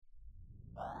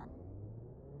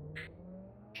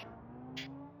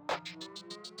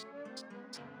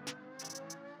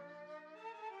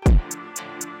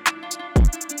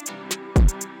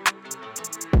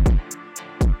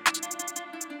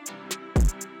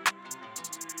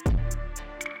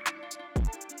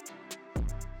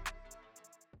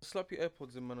slap your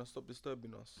AirPods in, man, and stop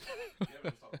disturbing us. Yeah,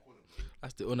 man, start recording, bro.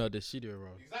 That's the owner of the studio,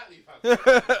 bro. Exactly, fam. Imagine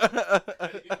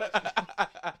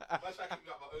I can be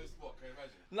at my own spot, can you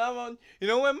imagine? Nah, man. You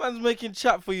know when man's making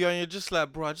chat for you and you're just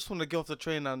like, bro, I just want to get off the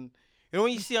train, and you know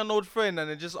when you see an old friend and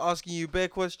they're just asking you bare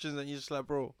questions and you're just like,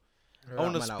 bro, I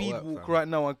want to speed walk right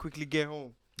now and quickly get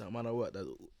home. That man at work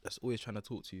that's always trying to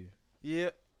talk to you. Yeah.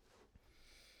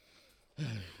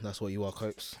 That's what you are,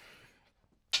 Copes.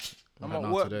 I'm Right at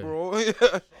now work, today. bro.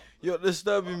 You're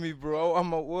disturbing me, bro.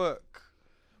 I'm at work.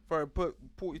 Bro, put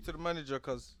you to the manager,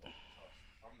 cuz.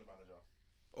 I'm the manager.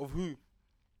 Of who? This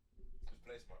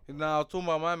place, man. Nah, I'll talk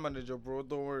about my manager, bro.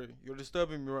 Don't worry. You're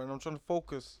disturbing me right now. I'm trying to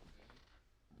focus.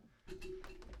 Hey!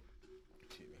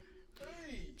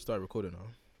 Start recording now.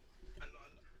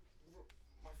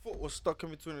 My foot was stuck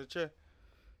in between the chair.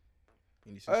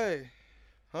 You need to, Hey.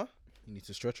 you need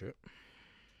to stretch it.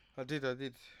 I did.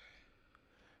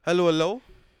 Hello.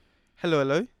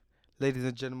 Ladies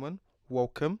and gentlemen,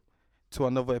 welcome to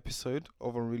another episode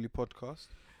of Unruly Podcast.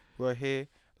 We're here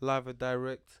live and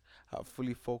direct at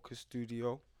Fully Focused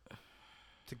Studio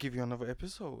to give you another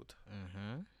episode.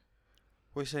 Mm-hmm.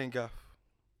 What are you saying, Gaff?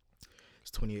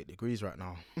 It's 28 degrees right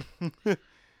now.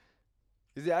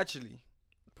 Is it actually?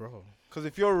 Bro. Because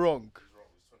if you're wrong... He's wrong.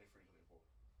 It's 23,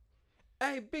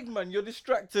 24. Hey, big man, you're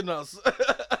distracting us.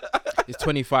 It's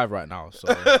 25 right now, so...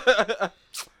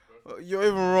 You're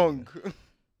even wrong.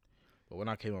 But when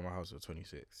I came out my house, it was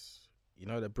 26. You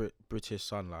know the British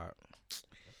sun, like...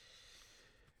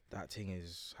 That thing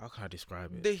is... How can I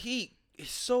describe it? The heat is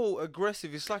so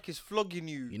aggressive. It's like it's flogging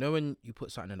you. You know when you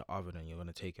put something in the oven and you're going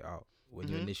to take it out? When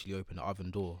you initially open the oven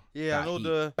door? Yeah, that I know heat,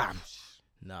 the... Bam!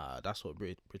 Nah, that's what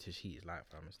British heat is like,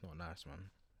 fam. It's not nice, man.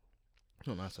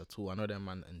 Not nice at all. I know that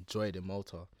man enjoyed the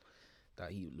Malta.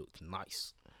 That heat looked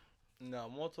nice. No,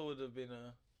 Malta would have been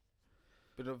a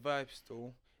vibe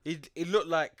still. It looked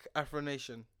like Afro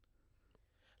Nation.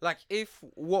 Like if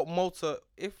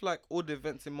like all the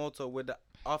events in Malta were the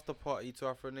after party to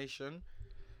Afro Nation,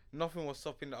 nothing was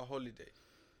stopping that holiday.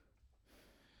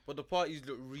 But the parties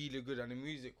looked really good and the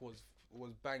music was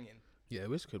banging. Yeah,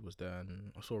 Wizkid was there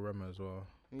and I saw Rema as well.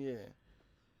 Yeah.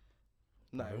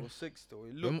 Nah, it Okay. was sick still.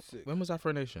 It looked sick. When was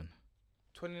Afro Nation?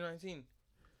 2019.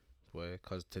 Boy,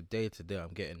 because today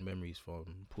I'm getting memories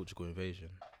from Portugal invasion.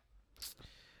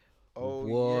 Oh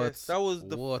what, yes, that was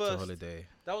the what first a holiday.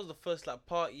 That was the first like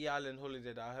party island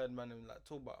holiday that I heard man like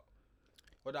talk about.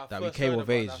 Or that I That we first came heard of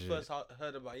about, age, that I first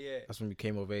heard about, yeah. That's when we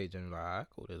came of age and like, ah,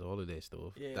 cool, there's a holiday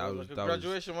still. Yeah, that it was like a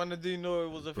graduation. Man, I didn't know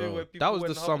it was a thing where people that was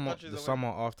went the to other summer, countries the and summer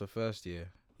after first year.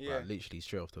 Yeah. Like, literally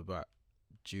straight off the bat,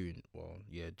 June. Well,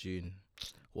 yeah, June.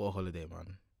 What a holiday,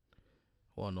 man.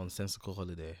 What a nonsensical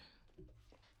holiday.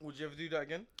 Would you ever do that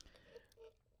again?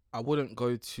 I wouldn't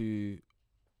go to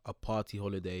a party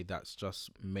holiday that's just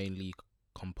mainly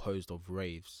composed of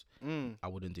raves. I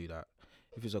wouldn't do that.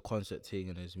 If it's a concert thing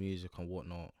and there's music and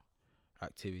whatnot,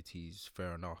 activities,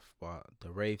 fair enough. But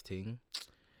the rave thing,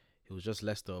 it was just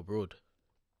Leicester abroad.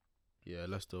 Yeah,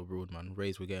 Leicester abroad, man.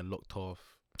 Raves were getting locked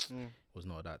off. It was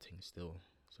not that thing still.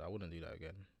 So I wouldn't do that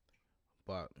again.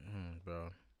 But, bro,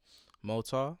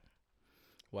 Malta,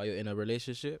 while you're in a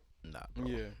relationship, nah, bro.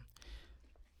 Yeah.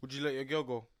 Would you let your girl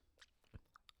go?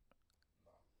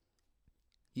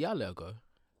 Yeah, I'll let her go.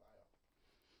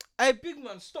 Hey, big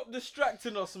man, stop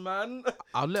distracting us, man.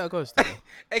 I'll let her go still.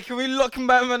 Hey, can we lock him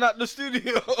back, man, at the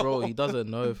studio? Bro, he doesn't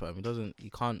know, fam. He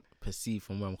can't perceive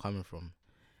from where I'm coming from.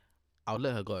 I'll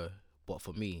let her go. But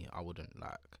for me, I wouldn't,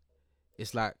 like...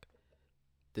 It's like,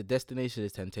 the destination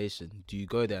is temptation. Do you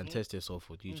go there and test yourself,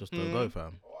 or do you just don't go,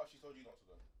 fam? Oh, what if she told you not to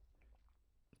go?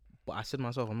 But I said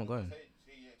myself, I'm not going. Say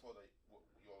you ain't told her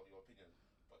your opinion,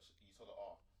 but you told her,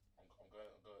 I'm going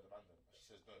to the man then. But she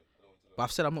says, no, I don't want you to go. But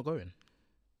I've said I'm not going.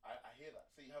 I hear that.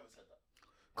 Say you haven't said that.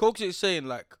 Coach is saying,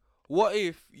 like, what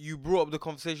if you brought up the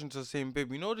conversation to the same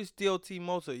babe? You know this DLT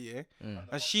Malta, yeah?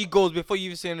 And she goes, before you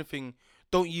even say anything,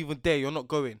 don't you even dare, you're not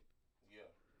going. Yeah.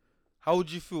 How would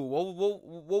you feel?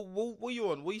 What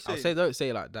you on? What you saying? I'll say, don't say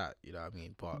it like that, you know what I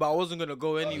mean? But I wasn't going to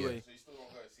go anyway. So you still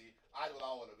won't go. See, I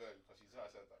want to go because she said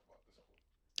that, but it's cool.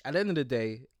 At the end of the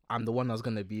day, I'm the one that's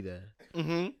going to be there.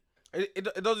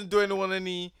 It doesn't do anyone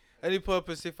any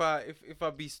purpose if I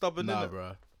be stubborn.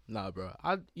 Nah, bro.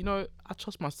 I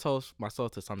trust myself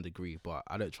to some degree, but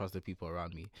I don't trust the people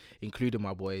around me, including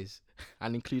my boys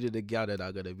and including the girl that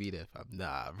are gonna be there, fam.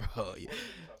 Nah, bro.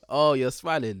 Oh, you're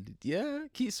smiling. Yeah,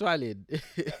 keep smiling.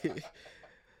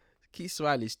 Keep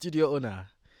smiling. Studio owner,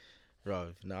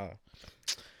 bro. Nah.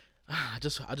 I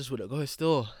just wouldn't go.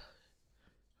 Still,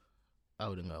 I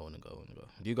wouldn't go.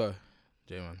 Do you go,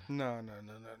 J-Man? No.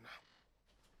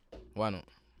 Why not?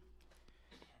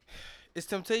 It's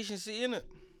Temptation City, innit?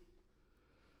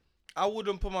 I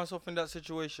wouldn't put myself in that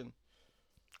situation.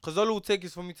 Because all it will take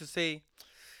is for me to say,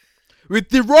 With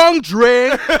the wrong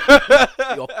drink,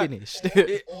 you're finished.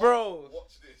 bro.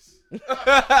 Watch this.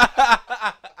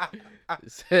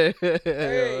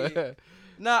 Hey.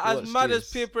 Nah, as Watch mad as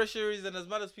this. peer pressure is, and as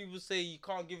mad as people say you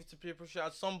can't give it to peer pressure,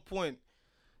 at some point,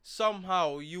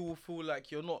 somehow you will feel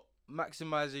like you're not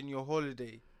maximizing your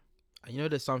holiday And you know,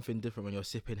 there's something different when you're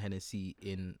sipping Hennessy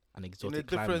in an in a exotic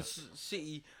different climate.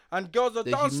 city, and girls are The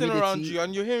dancing around humidity- you,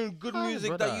 and you're hearing good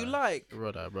music that you like,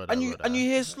 Brother, and you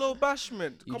hear slow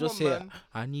bashment. You Come just on, hear, man.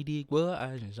 I need it, well,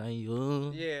 I shine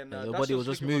you. Yeah, And nah, your that's body will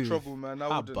just just looking move. for trouble, man.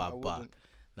 I wouldn't. I wouldn't.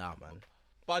 Nah, man.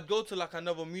 But I'd go to like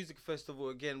another music festival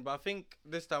again. But I think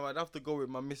this time I'd have to go with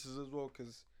my missus as well,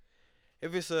 because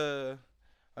if it's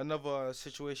another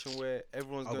situation where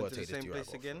everyone's I've going gotta to the take this same to place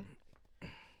Iraq, again,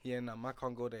 yeah, nah, I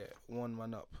can't go there one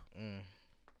man up.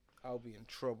 I'll be in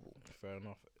trouble. Fair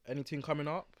enough. Anything coming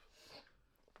up?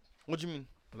 What do you mean?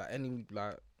 Like any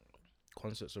like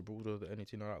concerts abroad or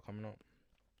anything like that coming up?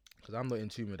 Because I'm not in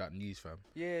tune with that news, fam.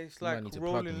 Yeah, it's You might like need to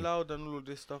plug Rolling me. Loud and all of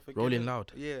this stuff again. Rolling innit?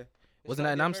 Loud? Yeah. It's Wasn't like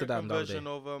that in the Amsterdam the American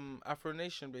other day? version of Afro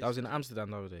Nation, basically. That was in Amsterdam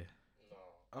the other day. No.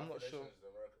 I'm not Afro sure. Nation is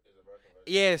American version.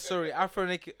 Yeah, sorry, Afro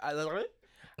Naked. I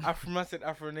said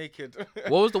Afro Naked.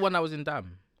 What was the one that was in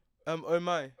Dam? Oh my. Oh,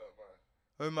 man.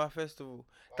 Oh my festival.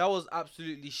 That was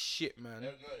absolutely shit, man. No,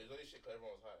 it's only shit 'cause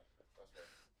everyone was high. That's why.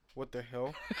 What the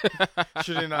hell?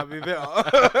 Shouldn't that be better? When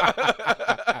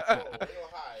you're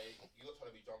high, you're not trying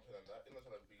to be jumping and that. You're not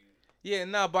trying to be. Yeah,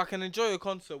 nah, but I can enjoy a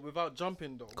concert without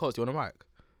jumping though. Coach, you want a mic?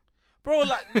 Bro,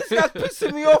 like, this guy's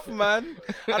pissing me off, man.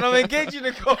 And I'm engaging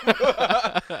the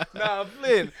convo. Nah, I'm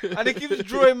playing. And he keeps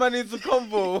drawing man into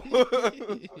convo. I'm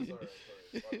sorry.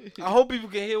 I hope people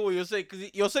can hear what you're saying,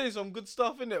 because you're saying some good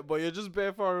stuff in it, but you're just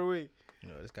bare far away.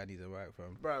 No, this guy needs a mic,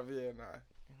 fam. Bruv, yeah, nah.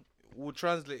 We'll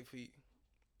translate for you.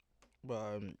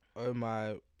 But oh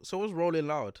my, so what's Rolling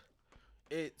Loud?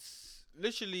 It's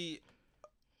literally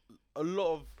a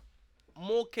lot of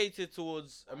more catered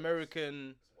towards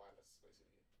American. It's wireless,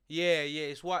 basically. Yeah,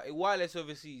 it's wireless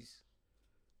overseas.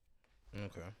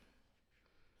 Okay.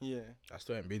 Yeah. I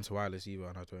still ain't been to wireless either,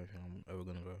 and I don't think I'm ever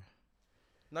gonna go.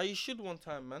 Now you should one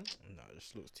time, man. No, it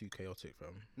just looks too chaotic, fam.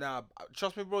 Nah,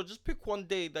 trust me, bro. Just pick one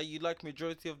day that you like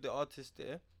majority of the artists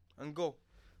there, and go.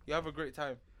 You have a great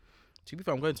time. To be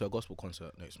fair, I'm going to a gospel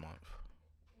concert next month.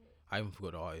 I even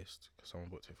forgot the artist because someone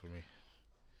booked it for me.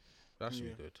 That should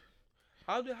Yeah. be good.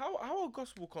 How are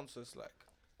gospel concerts like?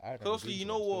 Because Because obviously you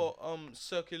know what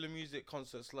circular music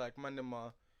concerts like, man. Them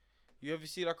are. You ever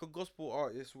see like a gospel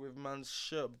artist with man's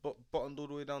shirt buttoned all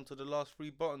the way down to the last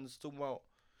 3 buttons talking about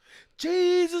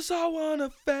Jesus, I wanna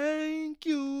thank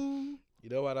you. You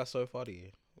know why that's so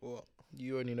funny? What?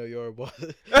 You only know Yoruba.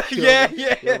 yeah.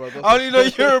 Yoruba I only know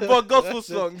gospel. Yoruba gospel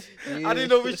songs. Yeah. I didn't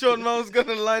know which one man was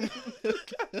gonna line.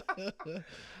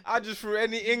 I just threw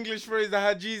any English phrase that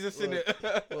had Jesus in it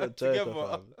What a together. joker,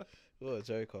 fam. What a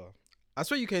joker. I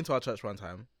swear you came to our church one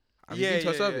time. Have you Yeah, been to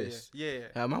a yeah, service? yeah.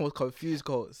 Yeah, man was confused,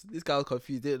 cause this guy was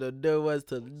confused. Didn't know no words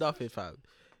to nothing, fam.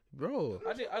 Bro.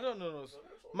 I don't know those.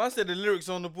 Man said the lyrics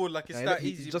on the board like it's Nah, that he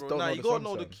easy, just bro. don't Nah, know you the gotta songs,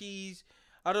 know the fam. keys.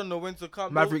 I don't know when to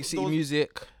come. Maverick City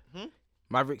Music. Hmm?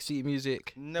 Maverick City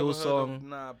Music. Never heard Hillsong. of.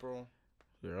 Nah, bro.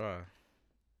 Yeah.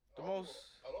 The most.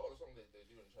 A lot of the songs they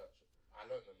do in church, I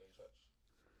learned them in church. To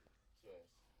be honest.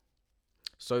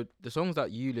 So the songs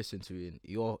that you listen to in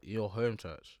your home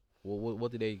church,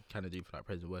 what do they kind of do for like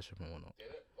praise and worship and whatnot? They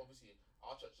don't, obviously,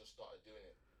 our church just started doing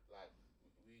it. Like,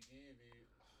 we give you.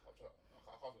 I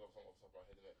can't think of a song off the top of my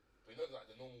head, innit? But you know, like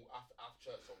the normal after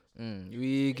church songs.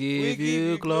 We give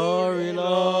you glory,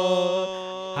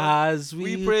 Lord, as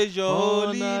We praise your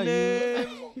holy honor you.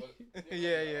 name.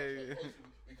 Yeah.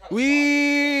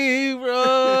 We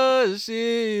worship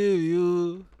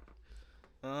you.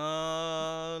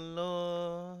 Ah,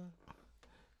 Lord.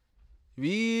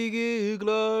 We give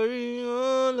glory,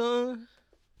 oh Lord.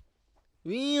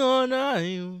 We honor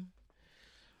you.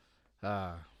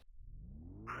 Ah.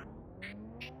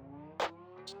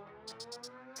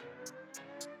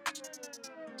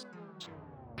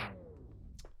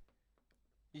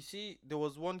 You see, there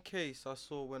was one case I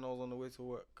saw when I was on the way to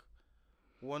work.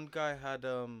 One guy had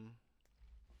long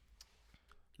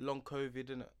COVID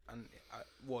in it, and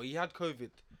he had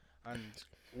COVID, and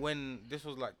when this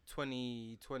was like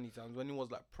 2020 times, when he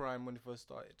was like prime when he first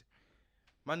started,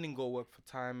 man didn't go work for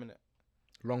time in it.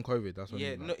 Long COVID, that's when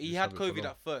Yeah, no, he had COVID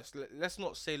at first. Let's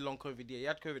not say long COVID. Yeah, he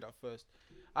had COVID at first.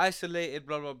 Isolated,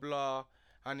 blah blah blah,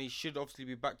 and he should obviously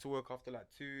be back to work after like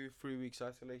 2-3 weeks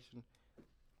isolation.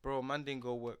 Bro, man didn't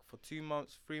go work for 2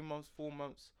 months, 3 months, 4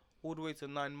 months, all the way to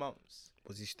 9 months.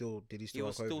 Did he still He have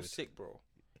was COVID? still sick, bro.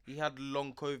 He had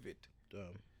long COVID.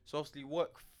 Damn. So obviously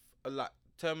work like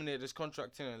terminated his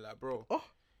contract in and like, bro, Oh.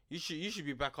 you should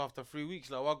be back after 3 weeks.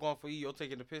 Like, what going for you? You're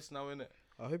taking the piss now, innit?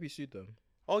 I hope he sued them.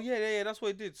 Oh yeah, that's what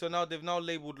he did. So now they've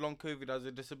labeled long COVID as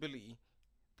a disability.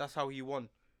 That's how he won.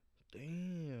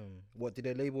 Damn. What did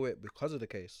they label it because of the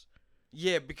case?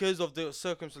 Yeah, because of the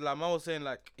circumstances. Like, man was saying,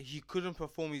 like, he couldn't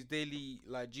perform his daily,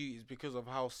 like, duties because of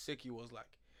how sick he was. Like,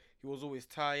 he was always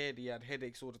tired. He had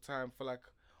headaches all the time for, like,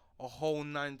 a whole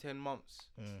 9-10 months.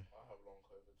 I have long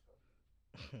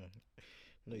COVID, fam.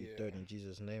 No, you Yeah. don't in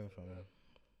Jesus' name, fam.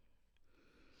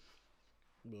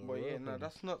 But yeah, no,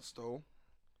 that's nuts, though.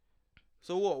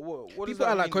 So what does People that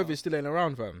act like mean COVID now? still ain't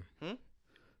around, fam. Hmm?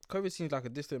 COVID seems like a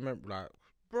distant memory. Like,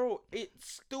 Bro,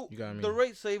 it's still, You get what I the mean?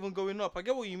 rates are even going up. I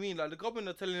get what you mean. Like, the government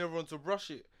are telling everyone to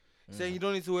brush it. Saying you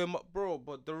don't need to wear bro,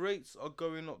 but the rates are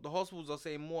going up. The hospitals are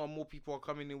saying more and more people are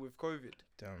coming in with COVID.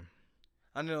 damn.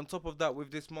 And then on top of that,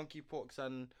 with this monkeypox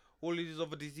and all of these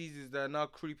other diseases that are now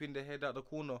creeping their head out the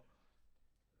corner.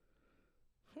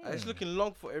 And it's looking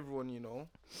long for everyone, you know.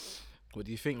 What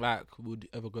do you think? Like, would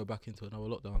ever go back into another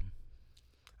lockdown?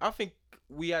 I think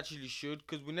we actually should,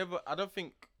 because I don't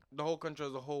think the whole country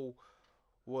as a whole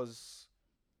was...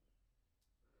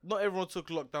 Not everyone took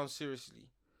lockdown seriously.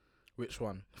 Which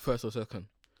one? First or second?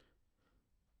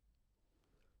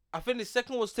 I think the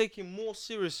second was taken more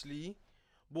seriously,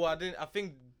 but I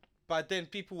think by then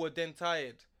people were then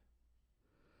tired.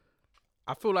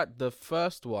 I feel like the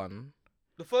first one,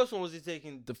 The first one was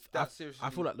taking I seriously.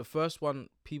 feel like the first one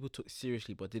people took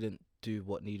seriously but didn't do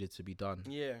what needed to be done.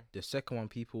 Yeah, The second one,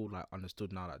 people like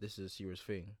understood now that this is a serious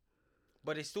thing.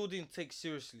 but they still didn't take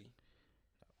seriously.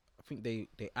 I think they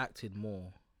acted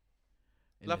more.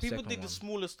 in Like, the people second did one. the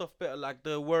smaller stuff better, like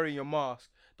the wearing your mask,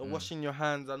 the washing your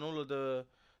hands, and all of the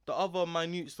other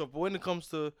minute stuff. But when it comes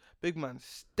to big man,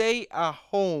 stay at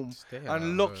home Stay and at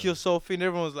lock home. yourself in.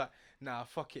 Everyone's like, nah,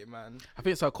 fuck it, man. I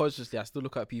think subconsciously I still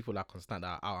look at people like on stand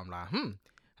out. I'm like, and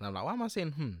I'm like, why am I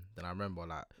saying Then I remember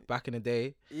like back in the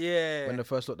day Yeah. when the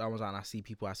first lockdown was out, and I see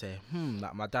people, I say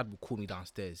like my dad would call me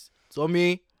downstairs. So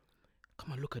me,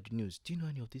 come and look at the news. Do you know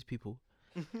any of these people?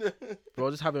 Bro, I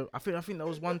was just having. I think there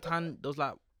was one time there was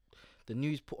like the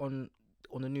news put on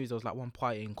the news. There was like one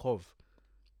party in Cov,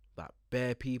 like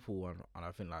bare people, and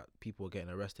I think like people were getting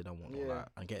arrested and whatnot, Yeah. like,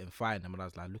 and getting fined. And I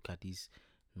was like, look at these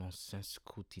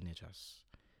nonsensical teenagers.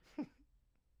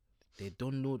 They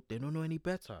don't know any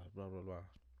better. Blah blah blah.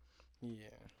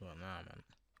 Yeah. But nah, man.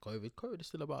 COVID is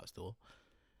still about still.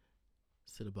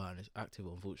 Still about, and it's active,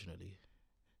 unfortunately.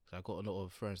 So I got a lot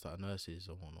of friends that are nurses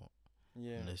and whatnot,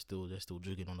 Yeah. and they're still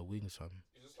jigging on the wings, fam.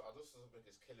 I just don't think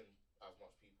it's killing as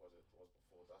much people as it was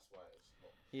before. That's why it's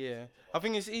not. Yeah. I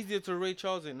think it's easier to Ray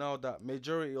Charles it now that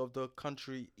majority of the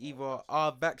country either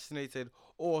are vaccinated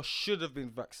or should have been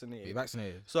Be vaccinated.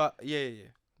 vaccinated. So yeah.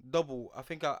 Double. I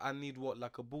think I need what,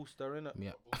 like a booster, innit?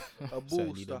 Yeah. A So I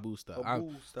need a booster.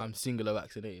 booster. I'm singular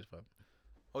vaccinated, fam.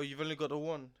 Oh, you've only got the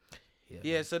one.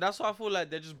 Yeah, so that's why I feel like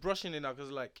they're just brushing it now.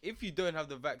 Cause like, if you don't have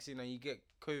the vaccine and you get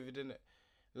COVID in it,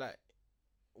 like,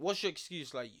 what's your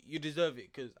excuse? Like, you deserve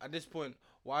it. Cause at this point,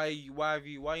 why are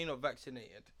you not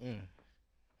vaccinated?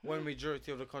 When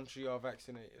majority of the country are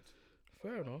vaccinated.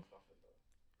 Fair enough.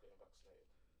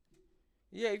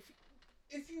 Yeah,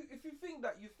 if you think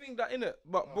that, you think that, innit?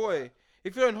 But boy,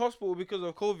 if you're in hospital because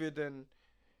of COVID, then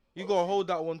you gotta hold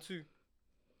that one too.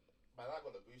 Man, I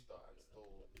got the booster and still.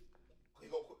 He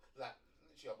got like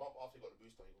literally a month after he got the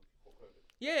booster, he got COVID.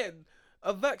 Yeah,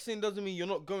 a vaccine doesn't mean you're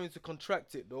not going to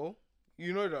contract it though.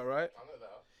 You know that, right? I know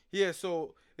that. Yeah,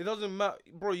 so it doesn't matter,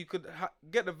 bro. You could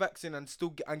get the vaccine and still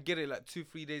get it like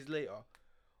 2-3 days later,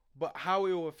 but how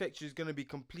it will affect you is gonna be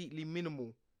completely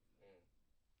minimal.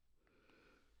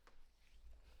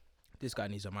 This guy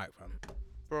needs a mic, fam.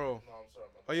 Bro, No, I'm sorry,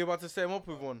 man. are you about to set him up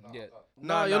with one? Yeah.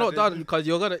 Nah, No, you're not done because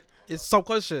you're gonna. It's I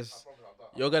subconscious. promise I'm done.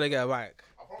 You're gonna get a mic.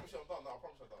 I promise you I'm done. No, I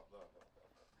promise I'm done. No.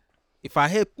 If I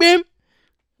hit bim,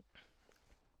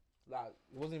 like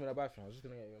it wasn't even a bad thing. I was just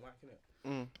gonna get you a mic,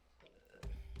 innit?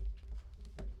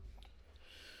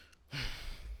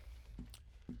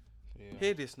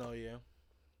 Hear this now, yeah.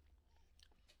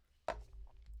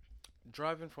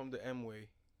 Driving from the M-Way,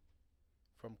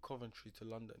 from Coventry to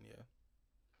London, yeah.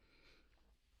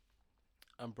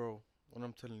 And bro, when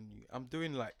I'm telling you, I'm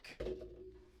doing like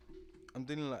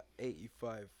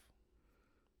 85.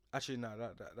 Actually, no,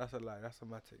 that's a lie. That's a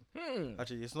mad thing.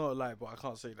 Actually, it's not a lie, but I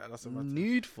can't say that. That's a mad thing.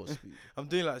 Need for speed. I'm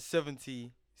doing like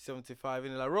 70, 75,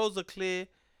 and like roads are clear.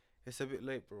 It's a bit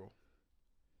late, bro.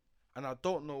 And I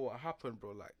don't know what happened,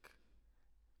 bro. Like,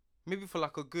 maybe for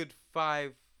like a good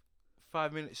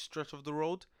 5-minute stretch of the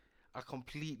road, I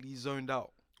completely zoned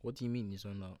out. What do you mean you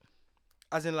zoned out?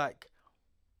 As in, like,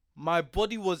 My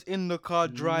body was in the car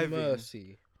driving.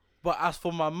 Mercy. But as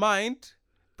for my mind,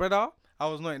 brother, I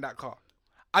was not in that car.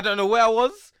 I don't know where I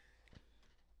was.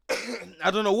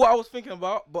 I don't know what I was thinking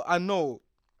about, but I know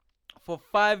for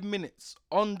 5 minutes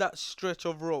on that stretch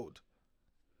of road,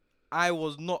 I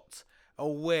was not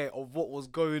aware of what was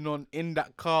going on in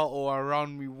that car or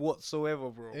around me whatsoever,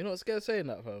 bro. You're not scared of saying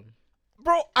that, fam?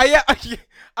 Bro, I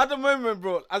at the moment,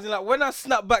 bro, as in like when I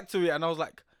snapped back to it and I was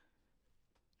like,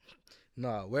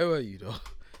 Nah, where were you though?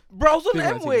 bro, I was on Big the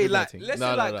man thing, M-way, big man like, thing. let's No,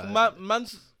 say, no, like, no.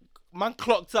 man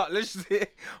clocked out, let's say,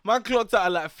 man clocked out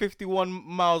at, like, 51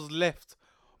 miles left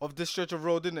of this stretch of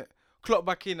road, innit? Clocked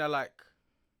back in at, like,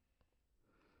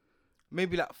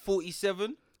 maybe, like,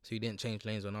 47. So you didn't change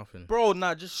lanes or nothing? Bro,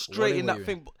 nah, just straight lane in were that you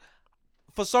thing.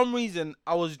 For some reason,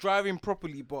 I was driving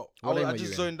properly, but What lane I were you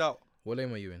just in? zoned out. What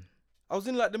lane were you in? I was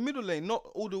in, like, the middle lane, not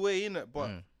all the way in it, but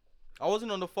Mm. I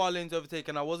wasn't on the far lane to overtake,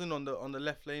 and I wasn't on the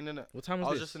left lane, innit? What time was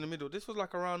I was this? just in the middle. This was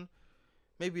like around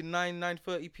maybe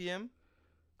 9:30 p.m.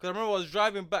 Cause I remember I was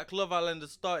driving back. Love Island had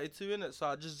started too, innit? So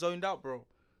I just zoned out, bro.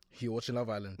 You watching Love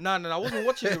Island? Nah, I wasn't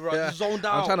watching it, bro. I just zoned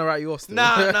out. I'm trying to write you off still.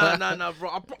 Nah,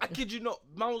 bro. I kid you not.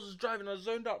 Man was just driving. I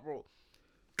zoned out, bro.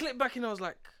 Click back in. I was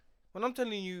like, when I'm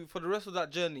telling you, for the rest of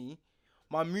that journey,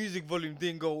 my music volume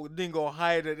didn't go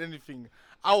higher than anything.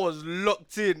 I was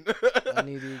locked in.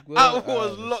 I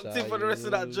was locked in for the rest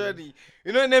of that journey.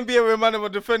 You know in NBA where man were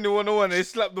defending 101 they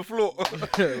slapped the floor.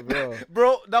 Bro.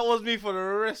 Bro, that was me for the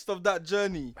rest of that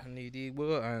journey.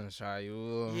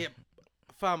 Yeah.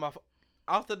 Fam,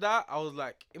 after that, I was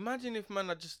like, imagine if man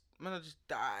had just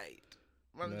died.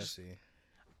 Man, Mercy.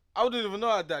 I wouldn't even know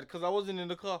I died because I wasn't in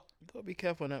the car. You gotta be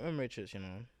careful on that memory trips, you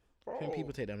know. I think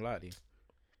people take them lightly.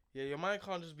 Yeah, your mind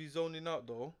can't just be zoning out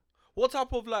though. What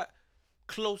type of like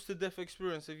close to death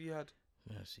experience have you had?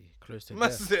 Mercy. Close to Man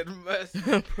death. said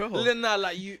mercy. Bro. Nah,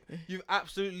 like you've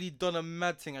absolutely done a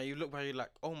mad thing and you look back, you're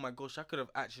like, oh my gosh, I could have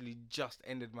actually just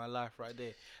ended my life right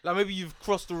there. Like maybe you've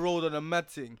crossed the road on a mad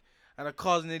thing and a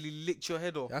car's nearly licked your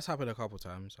head off. That's happened a couple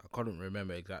times. I couldn't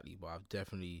remember exactly, but I've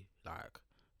definitely like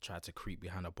tried to creep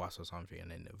behind a bus or something and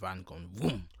then the van gone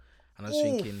boom. And I was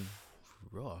thinking,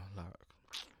 raw, like,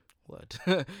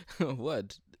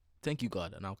 word. Thank you,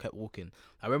 God. And I kept walking.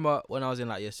 I remember when I was in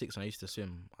like year 6 and I used to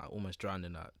swim, I almost drowned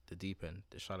in the deep end,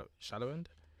 the shallow end.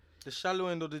 The shallow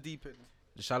end or the deep end?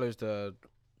 The shallow is the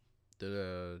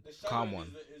calm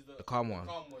one. The calm one.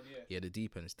 Yeah, the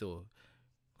deep end still.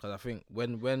 Because I think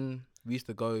when we used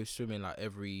to go swimming like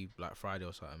every like Friday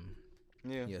or something,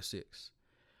 Yeah. year 6,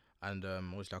 and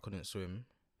obviously I couldn't swim,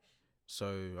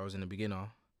 so I was in a beginner.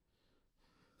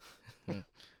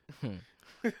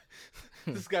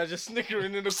 This guy just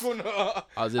snickering in the corner.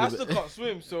 I was in I a still can't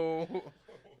swim, so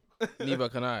neither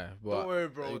can I. But don't worry,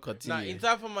 bro. you Nah, continue. in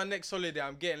time for my next holiday,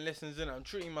 I'm getting lessons in. I'm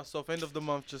treating myself. End of the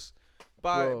month, just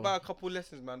buy a couple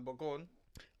lessons, man. But go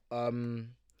on.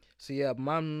 So yeah,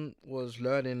 man was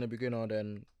learning the beginner.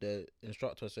 Then the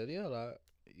instructor said, "Yeah, like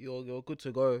you're good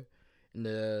to go in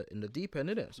the deep end,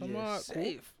 innit?" So I'm like, cool.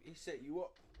 safe. He set you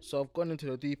up. So I've gone into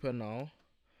the deep end now,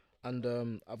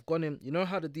 and I've gone in. You know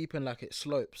how the deep end like it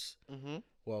slopes. Mhm.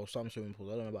 Well, some swimming pools.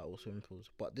 I don't know about all swimming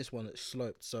pools, but this one it's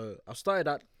sloped. So I started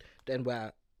at then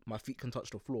where my feet can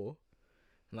touch the floor,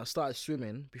 and I started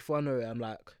swimming. Before I know it, I'm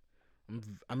like,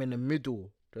 I'm in the middle.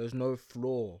 There's no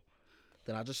floor.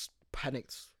 Then I just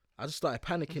panicked. I just started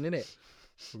panicking in it,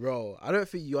 bro. I don't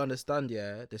think you understand,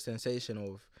 yeah, the sensation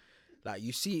of like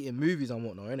you see it in movies and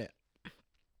whatnot, innit?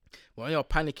 When you're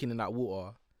panicking in that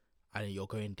water, and then you're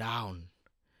going down,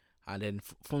 and then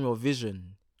from your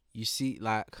vision, you see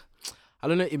like. I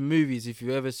don't know in movies if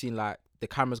you've ever seen like the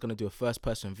camera's gonna do a first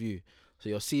person view, so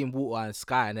you're seeing water and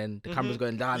sky, and then the camera's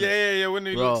going down. Yeah. When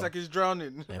he Bro. looks like he's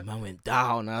drowning. And man went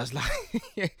down. I was like,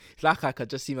 it's like I could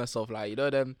just see myself like you know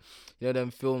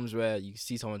them films where you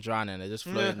see someone drowning and they're just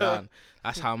floating down.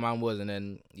 That's how man was, and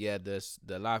then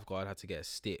the lifeguard had to get a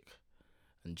stick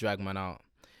and drag man out.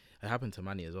 It happened to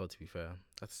Manny as well. To be fair,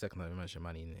 that's the second time I mentioned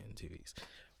Manny in 2 weeks.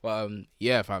 But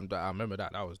yeah, fam, I remember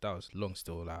that. That was long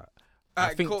still. Like.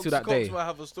 I think Cox, to that Cox day. might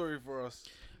have a story for us.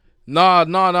 No,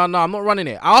 I'm not running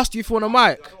it. I asked you for on a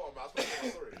mic. I know what, man. I was supposed to say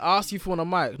sorry. I asked you for on a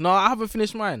mic. No, I haven't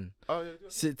finished mine. Oh,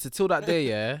 yeah. Till that day,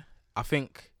 yeah. I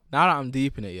think now that I'm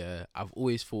deep in it, yeah, I've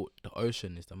always thought the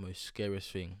ocean is the most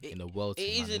scariest thing in the world.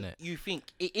 It man, isn't. innit? You think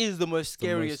it is the most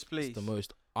scariest place? It's the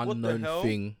most What the unknown hell?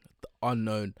 thing. The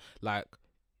unknown. Like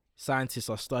scientists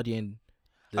are studying.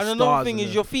 The And stars another thing and is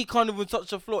the- your feet can't even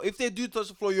touch the floor. If they do touch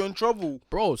the floor, you're in trouble.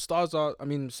 bro, stars are. I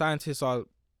mean, scientists are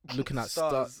looking at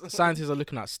Stars. scientists are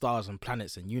looking at stars and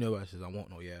planets and universes and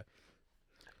whatnot. Yeah.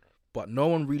 But no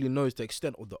one really knows the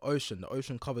extent of the ocean. The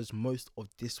ocean covers most of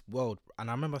this world. And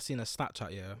I remember seeing a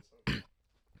Snapchat, yeah.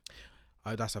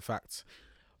 That's a fact.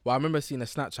 But I remember seeing a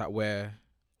Snapchat where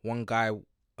one guy,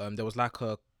 there was like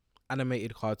a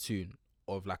animated cartoon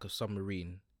of like a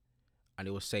submarine, and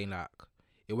it was saying like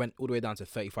it went all the way down to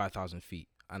 35,000 feet,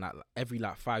 and at every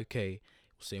like 5k, it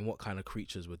was saying what kind of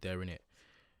creatures were there in it.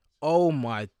 Oh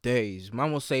my days!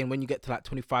 Man was saying when you get to like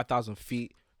 25,000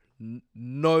 feet,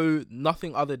 no,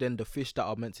 nothing other than the fish that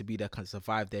are meant to be there can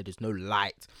survive there. There's no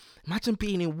light. Imagine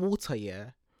being in water,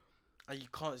 yeah. And you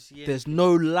can't see There's anything.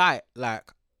 no light.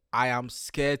 Like, I am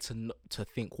scared to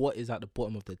think what is at the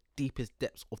bottom of the deepest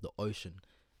depths of the ocean,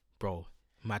 bro.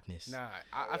 Madness. Nah,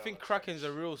 I think Krakens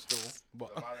are real still,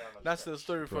 but The Mariana that's the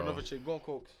story for Bro. another chick. Go on,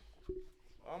 Cokes.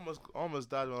 I almost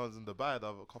died when I was in Dubai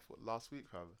last week,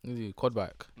 fam. You quad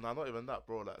bike. Nah, not even that,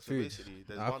 bro. Like, so Food. basically,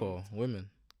 there's Alcohol. Women.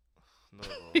 No,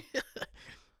 bro.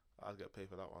 I'd get paid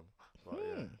for that one. But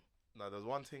yeah. No, there's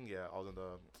one thing. Yeah, I was in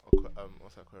the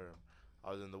what's that aquarium?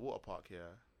 I was in the water park here,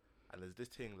 and there's this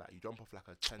thing like you jump off like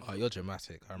a 10. Oh, you're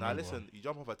dramatic. I Now remember. listen, you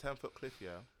jump off a 10-foot cliff,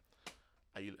 yeah,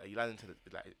 and you land into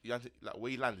like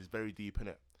where you land is very deep in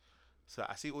it. So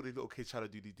I see all these little kids trying to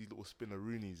do these little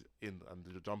spinneroonies in and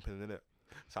they're jumping in it.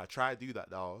 So I try to do that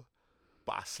now,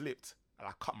 but I slipped and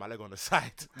I cut my leg on the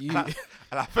side. You- and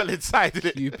I fell inside in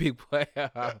it. You big boy.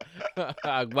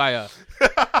 Agbaya.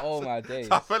 Oh my days.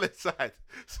 So I fell inside.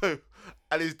 So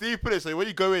and it's deep in it. So when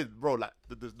you go in, bro, like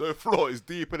there's no floor. It's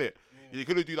deep in it. You're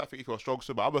gonna do that thing if you're a strong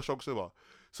swimmer. I'm a strong swimmer.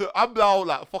 So I'm now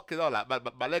like fucking hell, like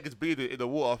my leg is bleeding in the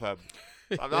water, fam.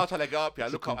 I'm now trying to get up here. I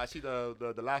look up, I see the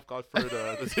lifeguard through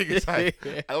the thing inside.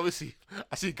 And obviously,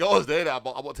 I see girls there. I'm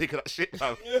not taking that shit,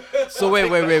 fam. So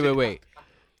wait.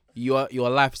 Your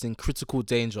life is in critical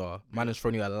danger. Man is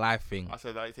throwing you a life thing, I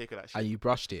said I ain't taking that shit, and you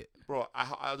brushed it. bro. I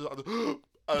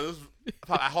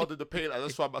held in the pain. I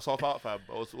just swam myself out, fam.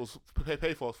 I was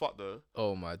painful as fuck though.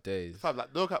 Oh my days. Fam,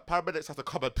 like look at paramedics have to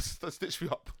come and stitch me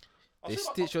up. They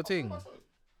stitch your thing.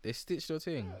 They stitched your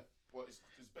thing. Well, it's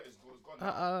gone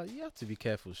now. You have to be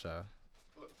careful, Sha.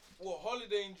 What,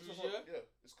 holiday injuries, yeah?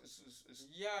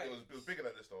 Yeah, Yeah. it was bigger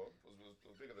than this though. It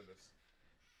was bigger than this.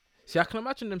 See, I can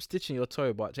imagine them stitching your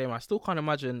toe, but James, I still can't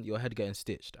imagine your head getting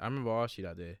stitched. I remember I asked you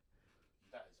that day.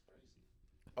 That is crazy.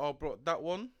 Oh, bro, that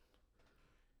one?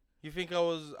 You think I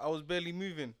was barely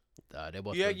moving? They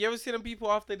was Yeah, you ever see them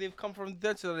people after they've come from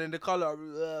dental and they call it,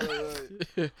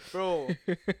 bro?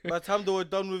 By the time they were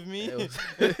done with me,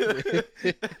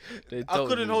 They I told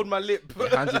couldn't you. hold my lip. They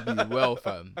handled you well,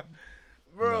 fam.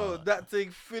 Bro, Nah. that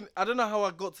thing. I don't know how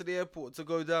I got to the airport to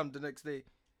go down the next day.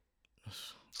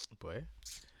 Boy.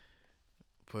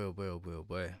 I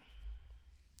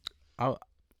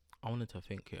wanted to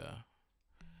think here.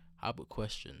 I have a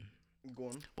question, Go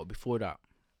on. but before that,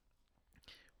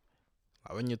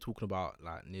 like when you're talking about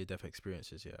like near-death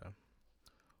experiences, yeah.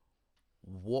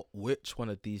 Which one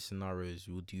of these scenarios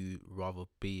would you rather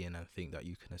be in and think that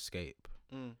you can escape?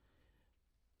 Mm.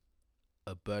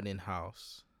 A burning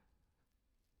house,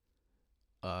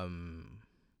 a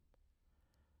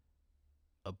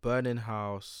burning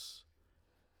house.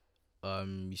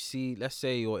 You see, let's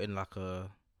say you're in like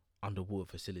a underwater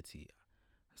facility,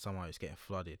 somehow it's getting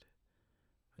flooded,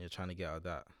 and you're trying to get out of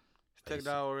that. Take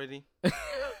that already. I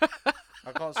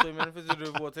can't swim. Anything to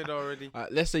do with water, take that already.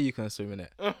 Let's say you can swim in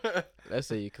it. Let's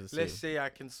say you can swim. Let's say I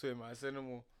can swim. I say no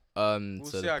more. So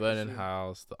see, I the can burning swim.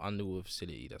 house, the underwater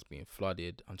facility that's being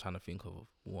flooded. I'm trying to think of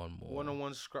one more.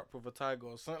 One-on-one scrap with a tiger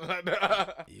or something like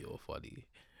that. You're funny.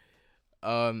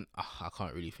 I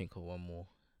can't really think of one more.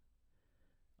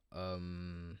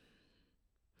 No,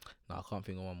 I can't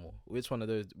think of one more. Which one of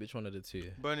the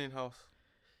two? Burning house.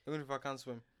 Even if I can't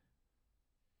swim.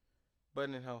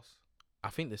 Burning house. I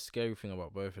think the scary thing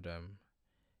about both of them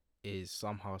is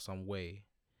somehow, some way,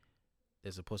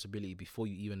 there's a possibility before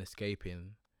you even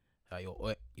escaping, that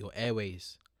your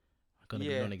airways are gonna be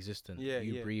Yeah. non-existent. Yeah,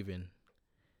 you yeah. breathing.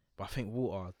 But I think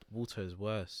water is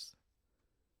worse.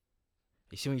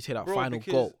 You see when you take that Bro, final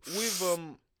because gulp. with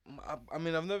I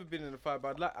mean I've never been in a fight,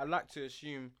 but I like to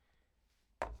assume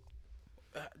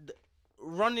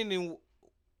running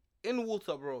in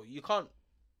water, bro. You can't.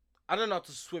 I don't know how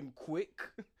to swim quick.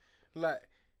 Like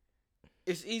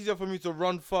it's easier for me to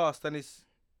run fast than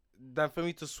for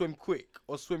me to swim quick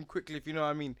or swim quickly. If you know what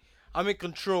I mean. I'm in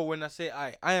control when I say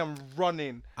I am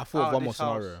running. I thought of out one more this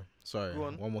house. scenario. Sorry, Go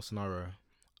on. one more scenario.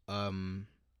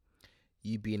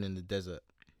 You being in the desert,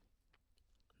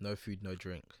 no food, no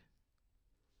drink.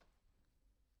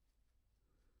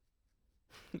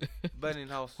 Burning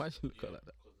house. Why you look like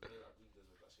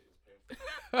Because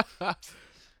the that?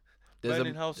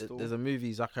 Burning house though. There's a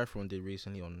movie Zac Efron did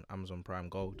recently on Amazon Prime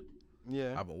Gold. I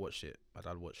Yeah. haven't watched it. My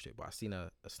dad watched it, but I seen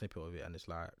a snippet of it, and it's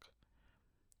like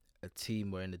a team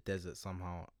were in the desert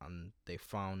somehow, and they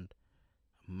found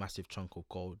a massive chunk of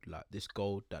gold. Like this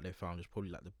gold that they found is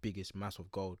probably like the biggest mass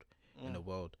of gold in the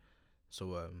world.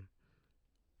 So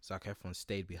Zac Efron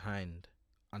stayed behind,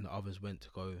 and the others went to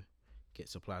go get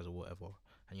supplies or whatever,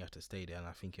 and you have to stay there. And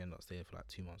I think he ended up staying for like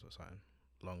 2 months or something.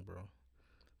 Long, bro.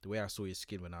 The way I saw his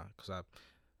skin when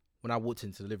I walked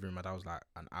into the living room, I was like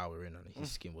an hour in, and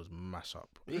his skin was mashed up.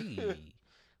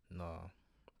 Nah.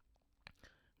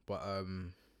 But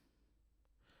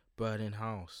burning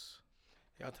house.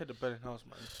 Yeah, I'll take the burning house,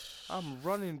 man. I'm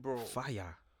running, bro.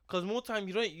 Fire. Cause more time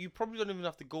you probably don't even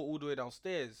have to go all the way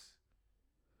downstairs,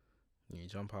 You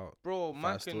jump out. bro. 5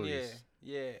 Man can stories.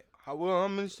 yeah. How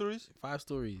many stories? 5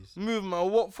 stories. Move, man.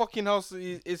 What fucking house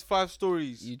is 5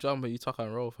 stories? You jump and you tuck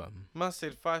and roll, fam. Man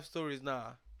said 5 stories.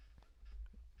 Nah.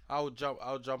 I'll jump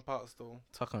out still.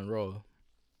 Tuck and roll.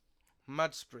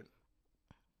 Mad sprint.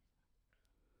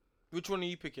 Which one are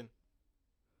you picking?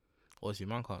 Obviously,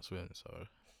 man can't swim, so.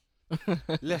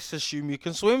 Let's assume you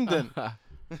can swim then.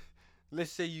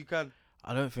 Let's say you can.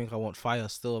 I don't think I want fire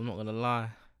still, I'm not gonna lie.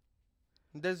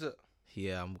 Desert.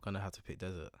 Yeah, I'm gonna have to pick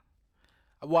desert.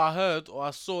 What I heard or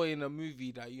I saw in a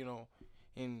movie that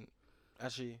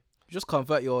actually. Just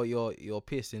convert your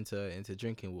piss into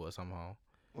drinking water somehow.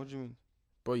 What do you mean?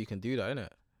 Bro, you can do that, innit?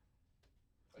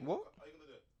 What? How you gonna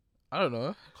do it? I don't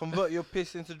know. Convert your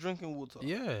piss into drinking water.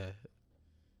 Yeah.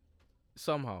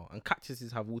 Somehow. And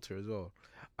cactuses have water as well.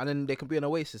 And then there can be an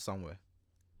oasis somewhere.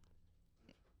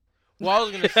 What I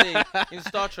was gonna say in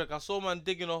Star Trek, I saw man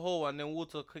digging a hole and then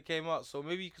water came out. So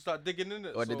maybe you can start digging in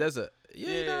it. Or the desert.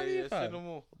 Yeah. Say fam. no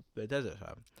more. The desert,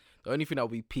 fam. The only thing that will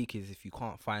be peak is if you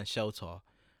can't find shelter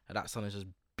and that sun is just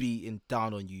beating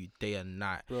down on you day and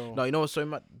night. Bro. No, you know what's so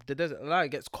much? The desert at night, it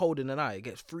gets cold in the night. It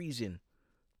gets freezing.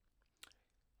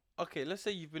 Okay, let's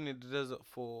say you've been in the desert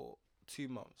for 2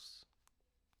 months.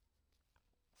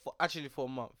 For a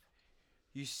month.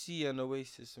 You see an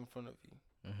oasis in front of you.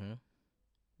 Mm-hmm.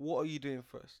 What are you doing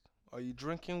first? Are you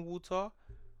drinking water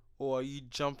or are you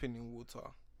jumping in water?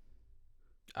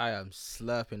 I am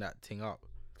slurping that thing up.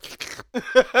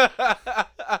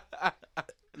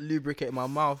 Lubricate my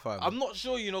mouth, fam. I'm not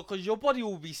sure, because your body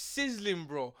will be sizzling,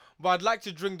 bro. But I'd like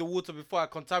to drink the water before I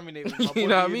contaminate with my body. You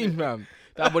know what I mean, innit? fam?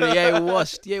 That body, yeah, it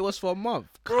washed. Yeah, it was for a month.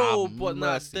 Bro, God but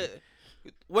nah, mercy.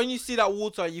 when you see that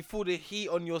water, you feel the heat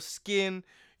on your skin.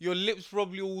 Your lips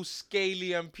probably all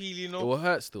scaly and peeling It off. will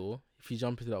hurt still if you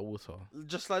jump into that water.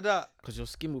 Just like that. Because your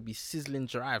skin will be sizzling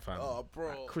dry, fam. Oh, bro.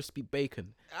 Like crispy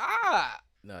bacon. Ah!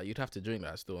 Nah, you'd have to drink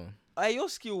that still. Hey, your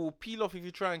skin will peel off if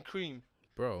you try and cream.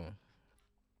 Bro.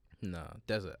 Nah,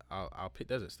 desert. I'll pick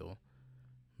desert still.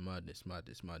 Madness.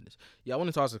 Yeah, I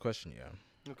wanted to ask a question, yeah.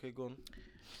 Okay, go on.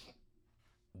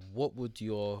 What would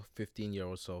your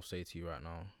 15-year-old self say to you right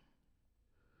now?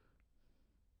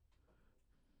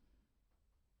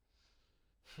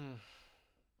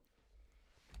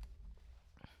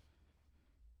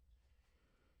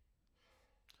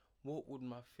 What would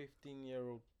my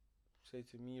 15-year-old say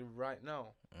to me right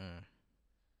now?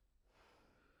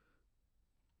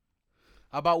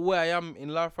 About where I am in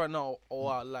life right now,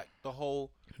 or like the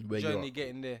whole journey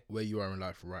getting there? Where you are in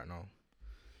life right now.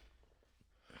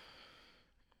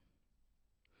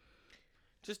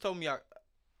 Just tell me,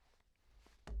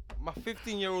 my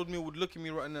 15-year-old me would look at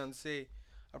me right now and say,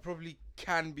 I probably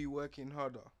can be working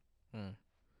harder.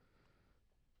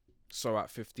 So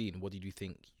at 15, what did you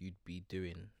think you'd be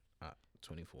doing at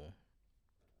 24?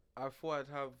 I thought I'd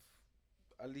have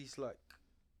at least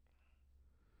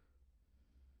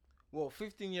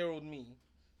 15-year-old me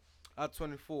at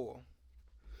 24.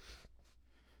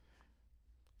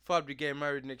 Thought I'd be getting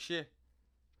married next year.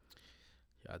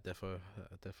 Yeah, defo,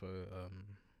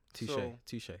 touche, So-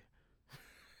 touche.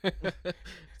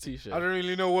 Touche. I don't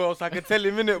really know what else I can tell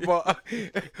him in it, but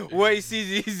what he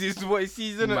sees is what he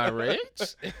sees in it.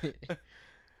 Marriage?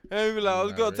 And be like, I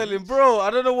was gonna tell him, bro, I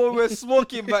don't know what we were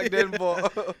smoking back then,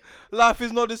 but life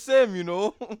is not the same,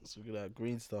 Look at that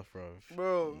green stuff, bro.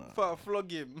 Bro,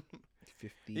 flog him.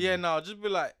 15. Yeah, no, just be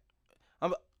like,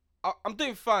 I'm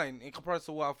doing fine in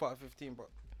comparison to what I thought at 15, but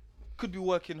could be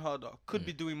working harder, could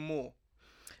be doing more.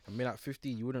 I mean, at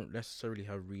 15, you wouldn't necessarily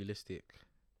have realistic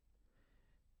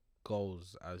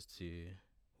goals as to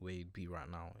where you'd be right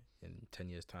now in 10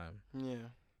 years' time. Yeah.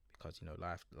 Because,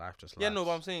 life just Yeah, lives. no,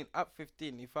 but I'm saying at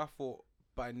 15, if I thought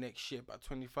by next year, by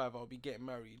 25, I'll be getting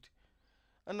married,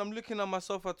 and I'm looking at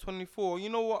myself at 24, you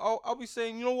know what? I'll be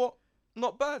saying, you know what?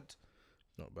 Not bad.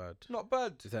 Not bad. Not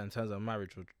bad. Is that in terms of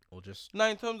marriage or just... Now,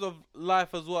 in terms of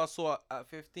life as well, I saw at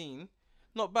 15,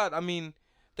 not bad. I mean,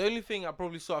 the only thing I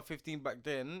probably saw at 15 back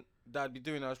then that I'd be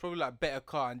doing, I was probably better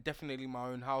car and definitely my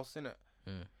own house, innit?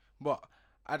 But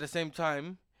at the same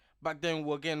time, back then we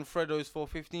were getting Freddos for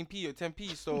 15p or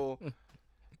 10p, so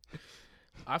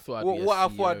I thought I'd What, be a what I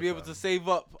thought CEO, I'd be able to fam. save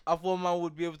up. I thought man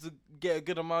would be able to get a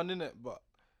good amount in it, but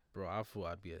Bro, I thought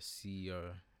I'd be a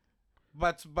CEO.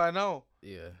 by now,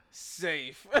 Yeah.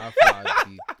 safe. I thought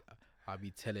I'd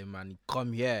be telling man,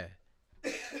 come here.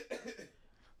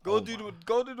 Go do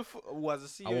the. Was a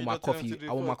CEO. I want you my don't tell him coffee. to do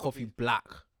I want my photocopy. coffee black.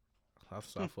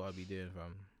 That's what I thought I'd be doing,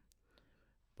 fam.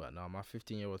 But now my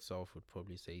 15-year-old self would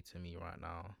probably say to me right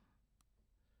now,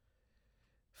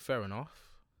 fair enough.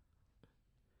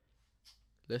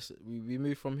 We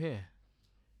move from here.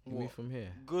 We move What? from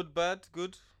here. Good, bad,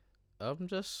 good.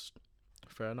 Just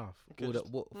fair enough. Okay, All that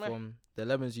just what meh. from the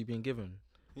lemons you've been given.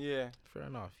 Yeah. Fair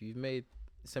enough. You've made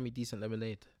semi-decent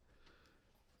lemonade.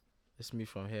 Let's move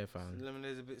from here, fam.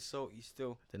 Lemonade's a bit salty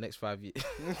still. The next 5 years.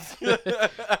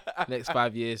 Next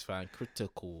 5 years, fam.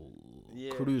 Critical.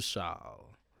 Yeah. Crucial.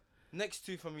 Next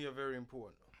two for me are very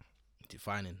important.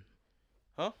 Defining.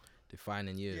 Huh?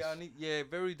 Defining years. Yeah, I need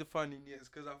very defining years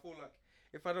because I feel like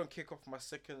if I don't kick off my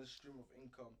second stream of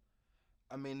income,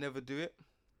 I may never do it.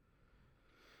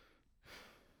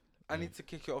 I need to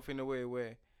kick it off in a way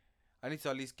where I need to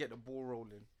at least get the ball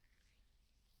rolling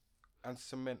and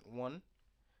cement one,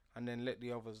 and then let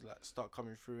the others like start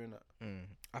coming through in it.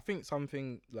 I think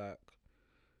something like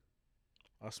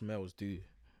us males do,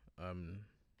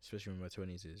 especially in our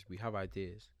 20s, is we have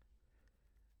ideas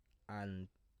and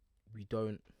we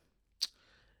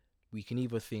can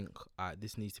either think,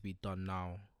 this needs to be done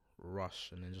now, rush,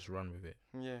 and then just run with it,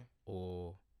 Yeah,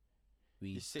 or we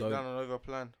you sit don't. down and over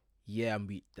plan. Yeah,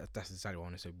 and that's exactly what I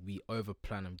want to say. We over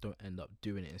plan and don't end up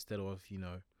doing it instead of,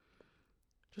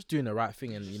 just doing the right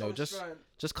thing and,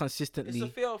 just consistently. It's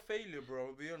a fear of failure, bro.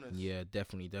 I'll be honest. Yeah,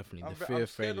 definitely. I'm The fear of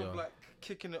scared failure. of like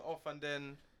kicking it off and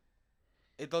then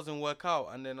it doesn't work out,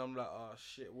 and then I'm like, oh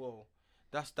shit, whoa,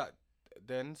 that's that.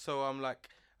 Then so I'm like,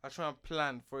 I try and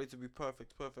plan for it to be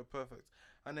perfect,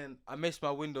 and then I miss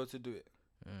my window to do it.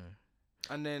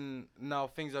 And then now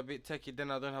things are a bit techy. Then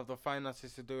I don't have the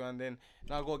finances to do, and then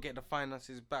now I gotta get the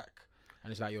finances back.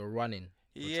 And it's like you're running.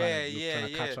 You're Yeah.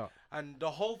 trying to catch up. And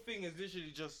the whole thing is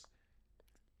literally just,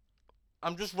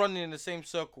 I'm just running in the same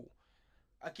circle.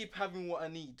 I keep having what I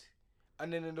need,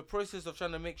 and then in the process of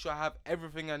trying to make sure I have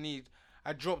everything I need,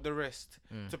 I drop the rest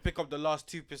to pick up the last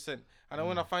 2%. And then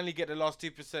when I finally get the last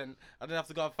 2%, I then have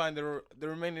to go and find the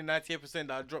remaining 98%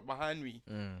 that I dropped behind me.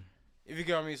 If you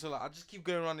get what I mean. So like I just keep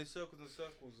going around in circles and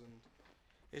circles, and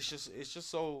it's just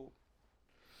so,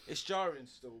 it's jarring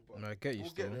still. But No, I get you we'll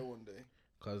still. get there one day.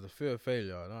 Because the fear of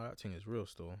failure, no, that thing is real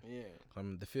still. Yeah.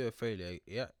 The fear of failure,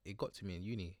 yeah, it got to me in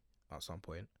uni at some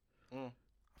point. I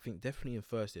think definitely in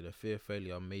first year, the fear of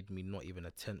failure made me not even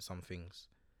attempt some things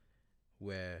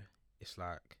where it's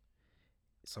like,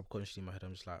 subconsciously in my head,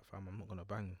 I'm just like, fam, I'm not gonna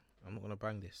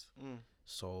bang this.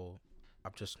 So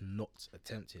I've just not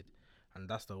attempted. And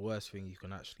that's the worst thing you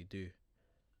can actually do.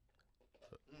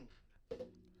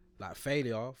 Like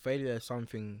failure is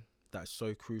something that's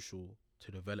so crucial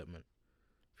to development.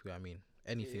 If you know what I mean?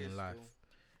 Anything in life.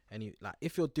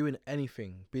 If you're doing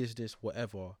anything, business,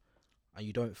 whatever, and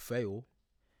you don't fail,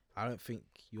 I don't think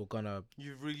you're gonna.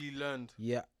 You've really learned.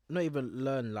 Yeah, not even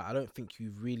learn. Like I don't think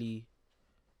you've really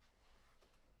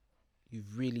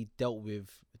dealt with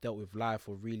life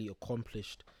or really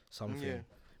accomplished something. Yeah.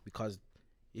 Because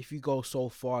if you go so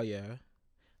far,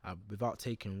 without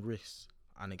taking risks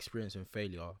and experiencing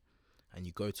failure, and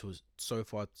you go so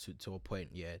far to a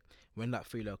point, when that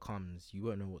failure comes, you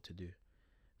won't know what to do.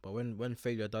 But when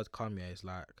failure does come, it's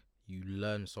like you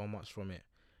learn so much from it.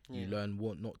 You learn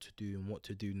what not to do and what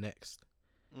to do next,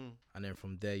 and then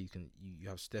from there you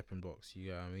have stepping blocks.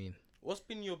 You know what I mean? What's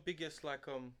been your biggest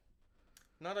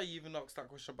now that you even asked that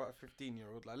question about a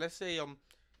 15-year-old, like let's say I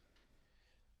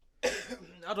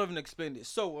don't even explain it.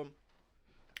 So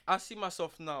I see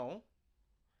myself now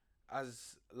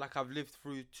as like I've lived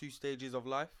through 2 stages of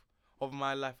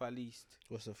my life at least.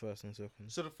 What's the first and second?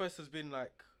 So the first has been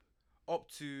like up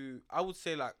to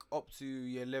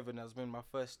year 11 has been my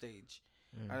first stage,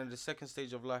 and then the second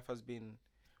stage of life has been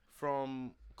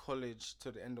from college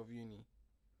to the end of uni.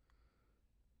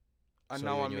 And So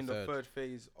now you're I'm in in your the third. third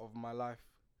phase of my life,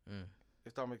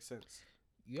 if that makes sense.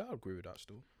 Yeah, I agree with that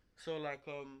still. So like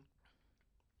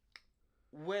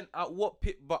when at what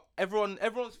but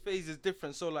everyone's phase is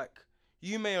different. So like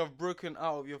you may have broken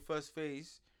out of your first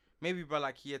phase maybe by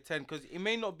like year 10, because it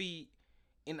may not be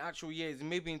in actual years, it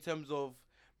may be in terms of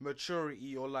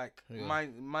maturity or like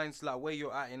minds, like where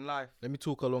you're at in life. Let me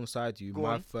talk alongside you. Go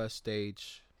My on. first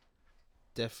stage,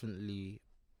 definitely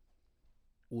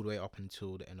all the way up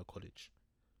until the end of college.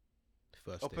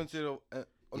 First Up stage. until Yeah,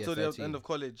 the 13. end of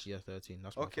college. Yeah, 13.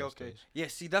 That's my Okay. first stage. Yeah,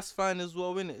 see, that's fine as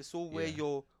well, innit? It's all where Yeah.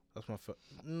 you're That's my first.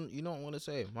 You know what I want to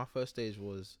say? My first stage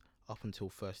was up until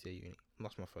first year uni.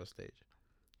 That's my first stage.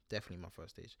 Definitely my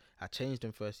first stage. I changed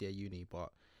in first year uni,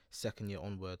 but second year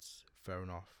onwards, fair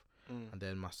enough. Mm. And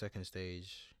then my second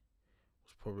stage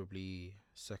was probably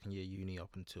second year uni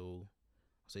up until,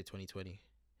 I'll say 2020.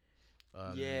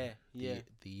 Yeah.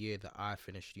 The year that I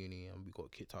finished uni and we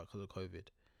got kicked out because of COVID.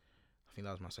 I think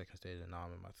that was my second stage, and now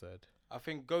I'm in my third. I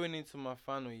think going into my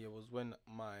final year was when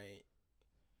my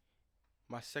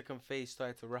second phase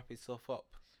started to wrap itself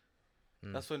up.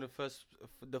 That's when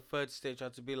the third stage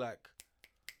had to be like,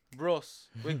 bros,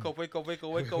 wake up. You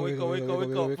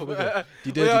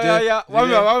did. Yeah. One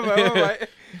minute.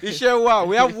 You share what?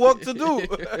 We have work to do.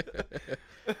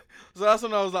 So that's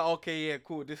when I was like, okay, yeah,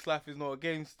 cool. This life is not a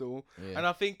game still. Yeah. And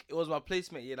I think it was my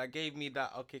placement year that gave me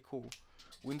that, okay, cool.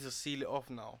 We need to seal it off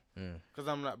now. Because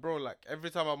I'm like, bro, like, every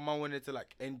time my mum wanted to,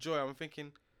 like, enjoy, I'm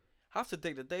thinking, I have to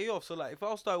take the day off. So, like, if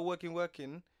I'll start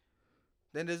working,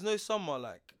 then there's no summer.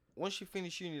 Like, once you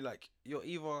finish uni, like, you're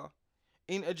either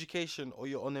in education or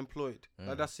you're unemployed.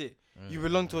 Like, that's it. You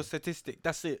belong to a statistic.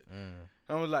 That's it. And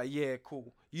I was like, yeah,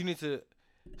 cool. You need to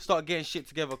start getting shit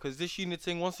together because this uni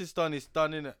thing, once it's done,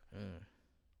 innit?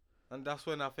 And that's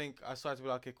when I think I started to be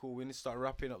like, okay, cool, we need to start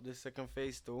wrapping up this second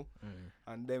phase still.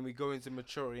 And then we go into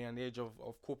maturity and the age of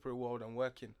corporate world and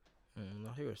working.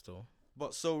 I hear it still.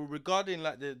 But so regarding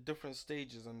like the different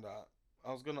stages and that,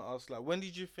 I was going to ask, like, when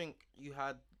did you think you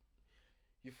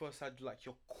first had like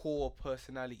your core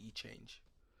personality change?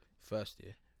 First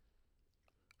year.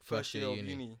 First year of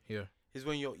uni. Yeah. Is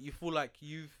when you feel like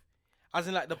you've, as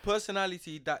in like the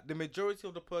personality that the majority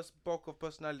of the bulk of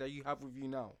personality that you have with you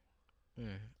now.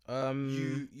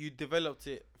 You developed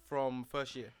it from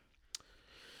first year.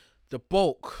 The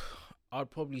bulk, I'd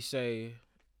probably say,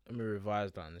 let me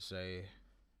revise that and say,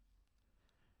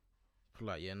 for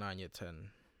like year 9, year 10,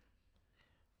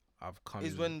 I've come.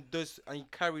 Is when those, and you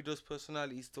carry those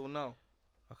personalities till now.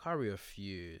 I carry a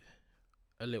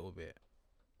little bit.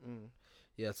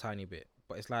 Yeah, a tiny bit.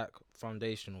 But it's like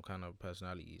foundational kind of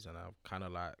personalities, and I've kind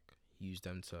of like used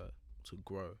them to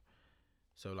grow.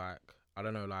 So like, I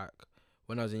don't know, like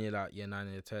when I was in year 9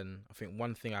 and year 10, I think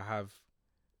one thing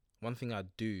I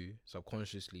do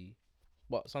subconsciously,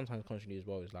 but sometimes consciously as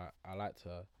well, is like I like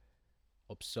to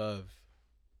observe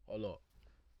a lot.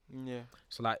 Yeah.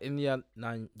 So like in year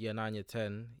 9, year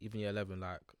 10, even year 11,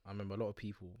 like I remember a lot of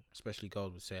people, especially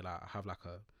girls, would say like I have like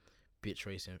a bitch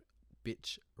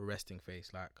resting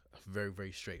face, like a very,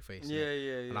 very straight face. Yeah.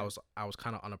 And I was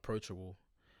kind of unapproachable.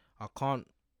 I can't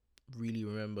really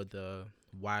remember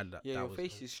why that. Yeah, that your was,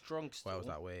 face is strong still. why I was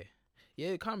that way. Yeah,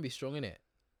 it can be strong in it,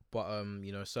 but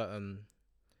you know, certain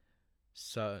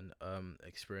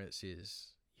experiences,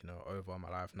 you know, over my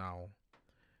life now,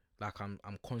 like I'm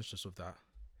conscious of that.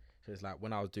 So it's like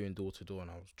when I was doing door to door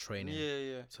and I was training.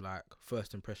 Yeah. To like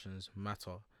first impressions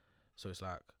matter. So it's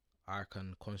like I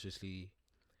can consciously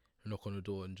knock on the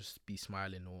door and just be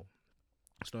smiling, or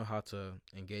just know how to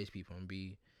engage people and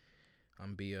be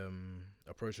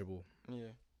approachable.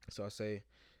 Yeah. So I say,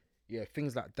 yeah,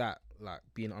 things like that, like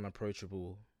being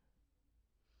unapproachable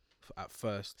at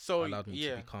first, So allowed me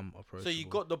to become approachable. So you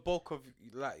got the bulk of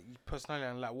like personality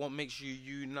and like what makes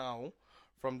you now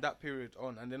from that period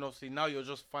on, and then obviously now you're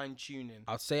just fine tuning.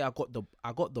 I'd say I got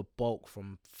the bulk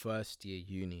from first year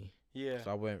uni. Yeah. So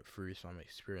I went through some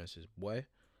experiences,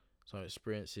 some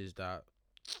experiences that,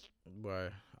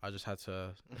 I just had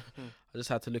to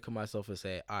look at myself and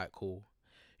say, alright, cool.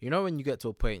 You know when you get to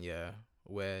a point,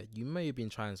 where you may have been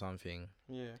trying something,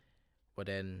 but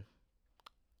then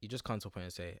you just come to a point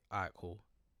and say, alright, cool.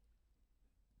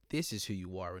 This is who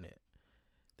you are, innit?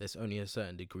 There's only a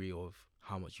certain degree of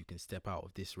how much you can step out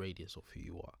of this radius of who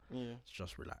you are. Yeah.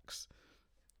 Just relax.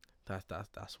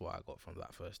 That's what I got from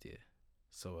that first year.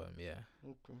 So yeah.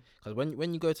 Okay. Because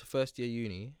when you go to first year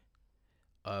uni,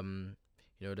 you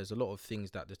know, there's a lot of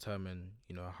things that determine,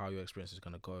 you know, how your experience is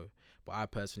gonna go. But I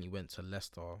personally went to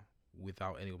Leicester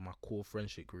without any of my core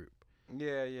friendship group.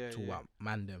 Yeah. About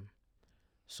Mandem.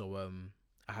 So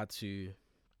I had to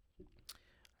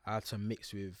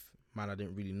mix with man I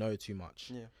didn't really know too much.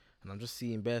 Yeah. And I'm just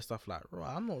seeing bare stuff like,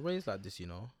 right, I'm not raised like this, you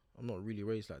know. I'm not really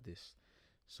raised like this.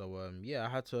 So I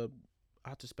had to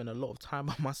spend a lot of time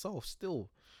on myself still.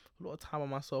 A lot of time on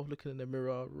myself, looking in the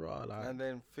mirror, like, and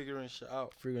then figuring shit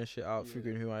out,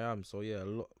 figuring who I am. So yeah,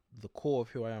 the core of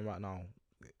who I am right now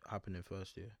happened in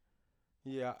first year.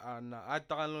 Yeah, and I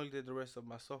downloaded the rest of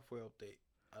my software update.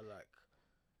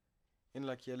 In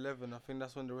year 11, I think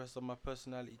that's when the rest of my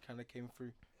personality kind of came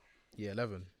through. Year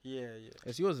 11. Yeah.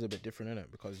 It's yours is a bit different, isn't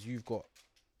it? Because you've got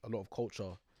a lot of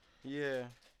culture. Yeah.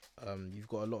 You've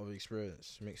got a lot of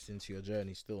experience mixed into your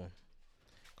journey still.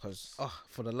 Because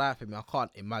for the life of me, I can't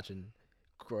imagine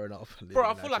growing up. And Bro, I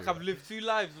living in feel like I've Nigeria. lived 2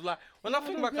 lives. Like when I Yeah,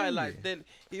 think I back don't at it, blame like you. then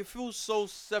it feels so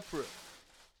separate,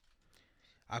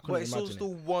 I but couldn't it's all imagine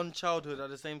still one childhood at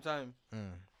the same time. it.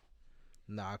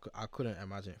 Nah, I couldn't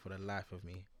imagine it for the life of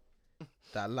me.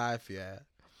 That life, yeah.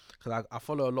 Because I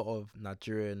follow a lot of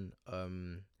Nigerian,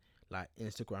 like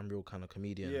Instagram real kind of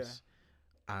comedians.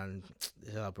 And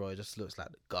yeah, bro, it just looks like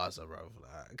the Gaza, bro.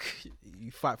 Like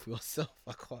you fight for yourself.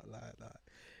 I can't lie. Like,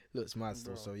 looks mad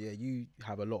still. Bro. So yeah, you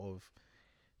have a lot of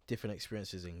different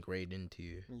experiences ingrained into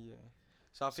you. Yeah.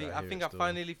 So I So think I I hear think it I still.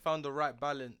 finally found the right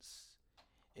balance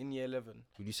in year 11.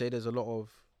 Would you say there's a lot of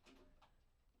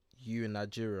you in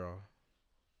Nigeria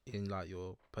in like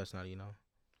your personality now?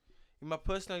 In my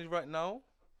personality right now,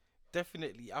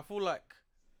 definitely. I feel like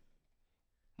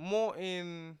more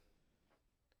in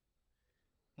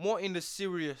the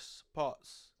serious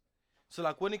parts. So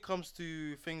like when it comes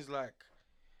to things like,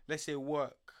 let's say,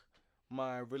 work,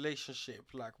 my relationship,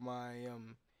 like my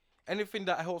anything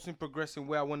that helps me progress in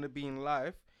where I want to be in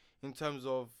life in terms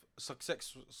of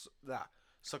success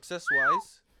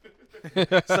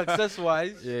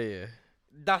wise. Yeah.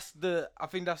 I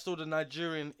think that's still the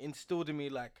Nigerian instilled in me,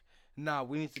 like, nah,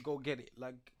 we need to go get it.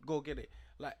 Like, go get it.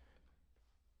 Like,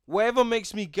 whatever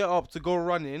makes me get up to go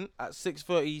running at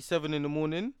 6:37 in the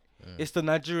morning, it's the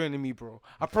Nigerian in me, bro.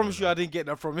 I promise you I didn't get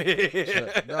that from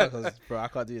here. No, because bro, I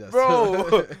can't do that.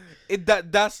 Bro,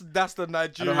 that's the I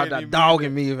Nigerian don't have in that me. dog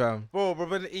in me, fam. Bro,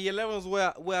 but in 11 was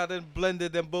where I then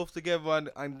blended them both together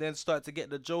and then started to get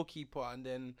the jokey part, and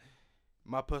then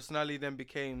my personality then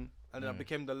became, and then I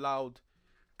became the loud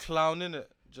clown in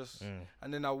it.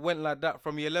 And then I went like that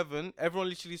from year 11. Everyone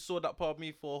literally saw that part of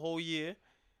me for a whole year,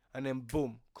 and then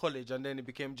boom, college, and then it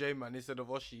became J-Man instead of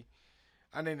Oshi.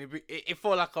 And then it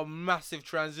felt like a massive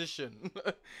transition.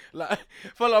 Like,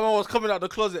 felt like I was coming out the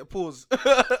closet, pause.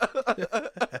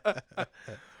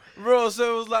 Bro,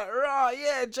 so it was like, rah,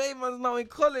 yeah, J-Man's now in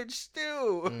college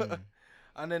still.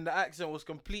 And then the accent was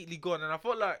completely gone. And I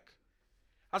felt like,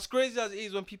 as crazy as it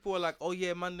is when people are like, oh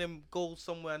yeah, man, them go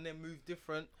somewhere and then move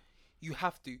different, you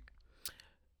have to.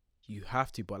 You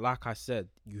have to, but like I said,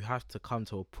 you have to come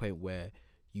to a point where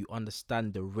you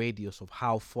understand the radius of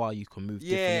how far you can move.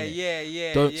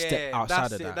 Yeah. Don't step outside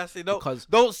that's of that. That's it. Because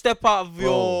Don't step out of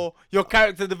Bro. your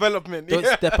character development. don't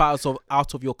step out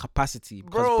of your capacity.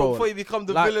 Because, bro, before you become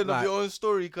the villain of your own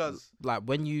story, cuz. Like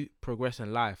when you progress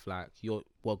in life, like you're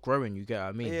growing, you get what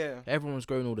I mean? Yeah. Everyone's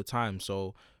growing all the time.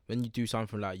 So when you do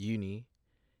something like uni,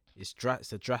 it's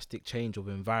a drastic change of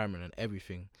environment and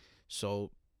everything.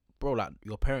 So, bro, like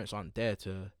your parents aren't there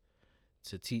to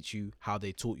teach you how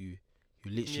they taught you.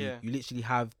 You literally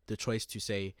have the choice to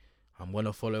say, I'm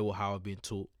gonna follow how I've been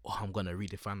taught, or I'm gonna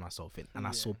redefine myself. And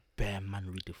I saw bare man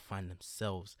redefine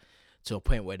themselves to a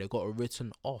point where they got it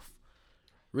written.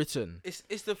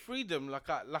 It's the freedom. Like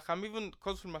I'm even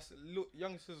constantly my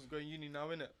young sister's going uni now,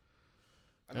 innit?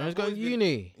 And I was going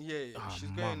uni. Yeah, Oh, she's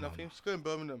going. I man. think she's going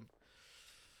Birmingham.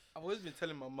 I've always been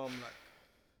telling my mum, like,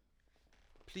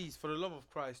 please, for the love of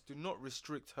Christ, do not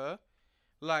restrict her.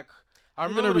 Like, I They're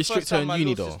remember gonna the restrict first her time in my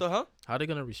uni little though. sister, huh? How are they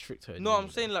gonna restrict her? No, I'm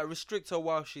saying like restrict her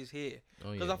while she's here.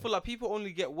 Oh, Because I feel like people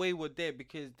only get wayward there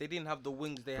because they didn't have the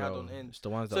wings they had on end. It's the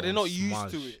ones So that they're on not used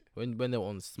Smudge. to it. When they're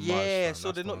on Smudge, Yeah, fam, so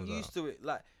that's they're the not ones used to it.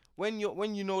 Like when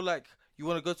you know, like you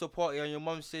want to go to a party and your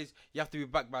mum says you have to be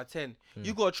back by 10,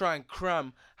 you gotta try and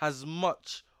cram as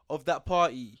much of that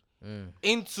party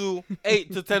into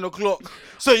 8 to 10 o'clock.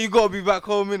 So you gotta be back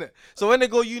home, innit? So when they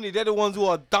go uni, they're the ones who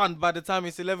are done by the time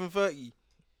it's 11:30.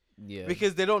 Yeah.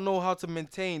 Because they don't know how to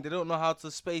maintain, they don't know how to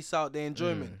space out their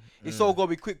enjoyment. It's all gotta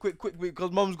be quick,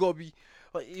 because mum's gotta be,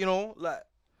 like.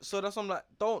 So that's why I'm like,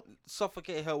 don't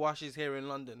suffocate her while she's here in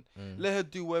London. Let her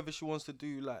do whatever she wants to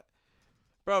do. Like,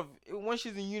 bruv, when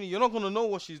she's in uni, you're not gonna know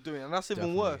what she's doing, and that's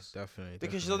even worse. Definitely.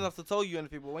 Because she doesn't have to tell you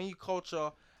anything. But when you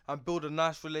culture and build a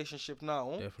nice relationship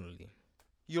now, Definitely.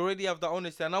 you already have that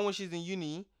honesty. And now when she's in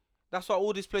uni, that's why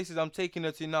all these places I'm taking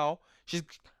her to now,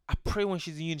 I pray when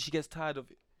she's in uni, she gets tired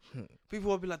of it.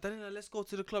 People will be like, Daniela, let's go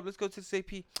to the club, let's go to the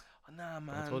CP. Oh, nah,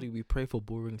 man. I told you we pray for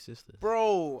boring sisters.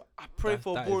 Bro, I pray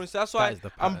for that boring. is- That's that why is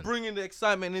the I'm pattern. bringing the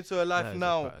excitement into her life That is the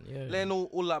now. pattern, yeah. Letting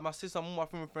all like my sister and all my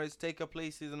family friends take her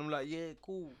places, and I'm like, yeah,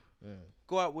 cool.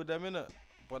 Go out with them, innit?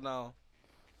 But now,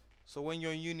 so when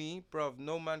you're in uni, bruv,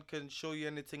 no man can show you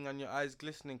anything and your eyes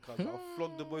glistening, cuz I'll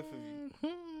flog the both of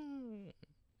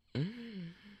you.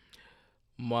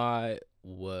 My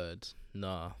word,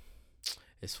 nah.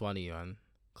 It's funny, man.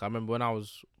 'Cause I remember when I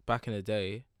was back in the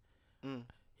day,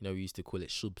 we used to call it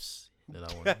shubs. You know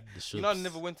that one? The shubs. You know, I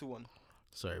never went to one.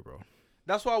 Sorry, bro.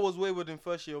 That's why I was wayward in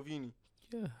first year of uni.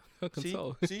 Yeah. I can See?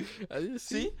 tell. See? See?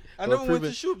 See? I We're never went to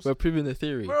Shoobs. We're proving the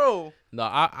theory. Bro. No,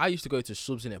 I used to go to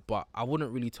Shoobs in it, but I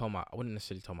wouldn't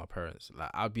necessarily tell my parents.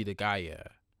 Like, I'd be the guy, yeah,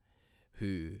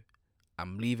 who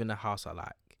I'm leaving the house at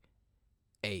like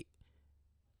 8,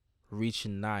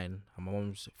 reaching 9, and my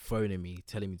mom's phoning me,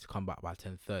 telling me to come back by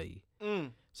 10:30.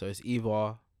 So it's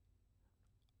either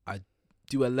I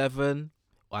do 11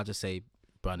 or I just say,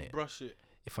 run it. Brush it.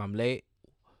 If I'm late,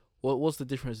 what's the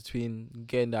difference between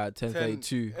getting there at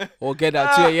 10:32 10. or getting there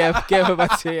at 2 a.m., getting home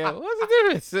at 2 a.m.? What's the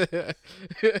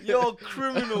difference? You're a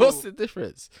criminal. What's the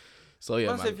difference? So yeah,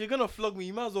 Man, man. said, if you're gonna flog me,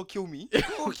 you might as well kill me.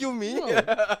 Go kill me.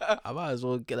 I might as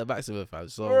well get the back to it, fam.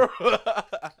 So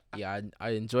yeah, I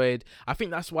enjoyed. I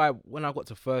think that's why when I got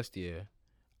to first year,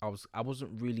 I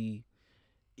wasn't really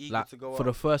Eager like to go for out.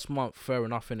 the first month. Fair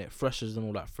enough, in it, freshers and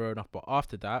all that. Fair enough, but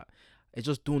after that, it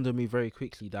just dawned on me very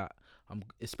quickly that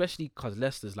especially because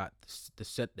Leicester's like the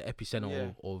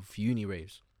epicenter of uni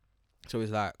raves. So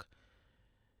it's like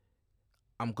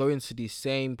I'm going to these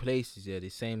same places, the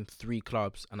same 3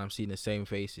 clubs, and I'm seeing the same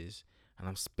faces, and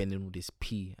I'm spending all this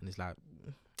P, and it's like,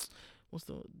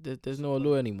 there's no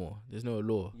allure anymore. There's no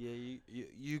allure. Yeah,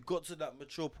 you got to that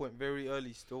mature point very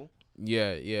early still.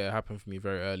 Yeah, it happened for me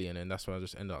very early, and then that's why I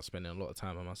just ended up spending a lot of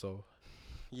time on myself.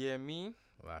 Yeah, me,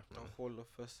 Life, the man. whole of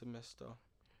first semester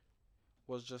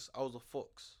was just, I was a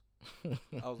fox.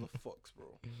 I was a fox,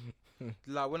 bro.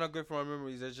 Like, when I go through my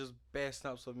memories, there's just bare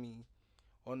snaps of me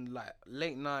on, like,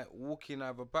 late night, walking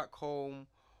either back home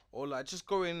or, like, just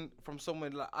going from somewhere.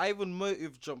 Like, I even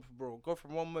motive jump, bro. Go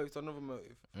from one motive to another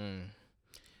motive.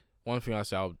 One thing I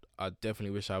say, I definitely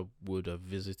wish I would have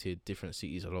visited different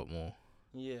cities a lot more.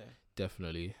 Yeah.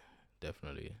 Definitely.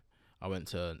 I went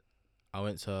to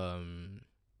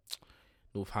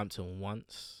Northampton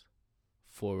once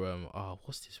for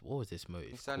what was this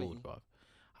motive Insanity. called, bruv?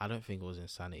 I don't think it was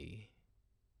Insanity.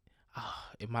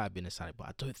 It might have been Insanity, but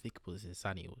I don't think it was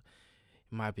Insanity. It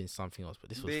might have been something else, but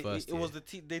this was first It year. was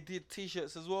they did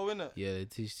t-shirts as well, innit? Yeah, the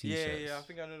t-shirts. Yeah, I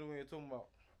think I know the one you're talking about.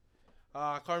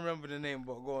 I can't remember the name,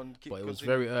 but go on. But it was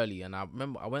very early, and I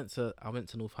remember I went to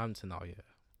Northampton now. Yeah,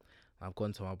 I've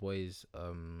gone to my boys'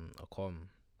 accom.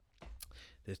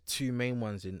 There's 2 main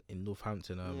ones in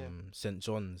Northampton, St.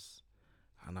 John's,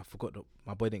 and I forgot that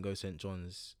my boy didn't go to St.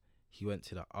 John's. He went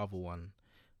to the other one,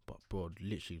 but bro,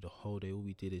 literally the whole day all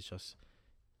we did is just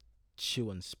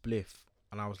chill and spliff,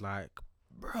 and I was like,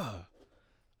 bruh.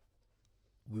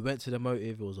 We went to the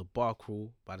motive. It was a bar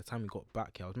crawl. By the time we got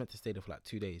back here, I was meant to stay there for like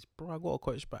 2 days. Bro, I got a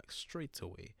coach back straight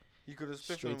away. You could have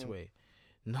Straight away.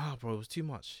 Nah, bro, it was too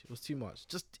much. It was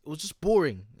just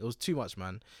boring. It was too much,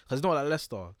 man. Because it's not like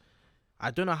Leicester. I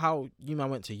don't know how you man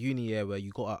went to uni here where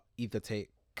you got to either take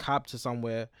cab to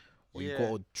somewhere or you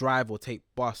got to drive or take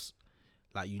bus.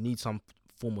 Like, you need some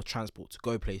form of transport to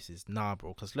go places. Nah,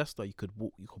 bro, because Leicester, you could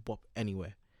walk, you could bop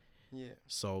anywhere. Yeah.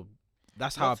 So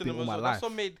that's how I've been all my life. That's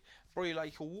what made, bro,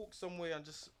 like, you can walk somewhere and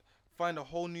just find a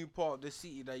whole new part of the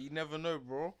city that you never know,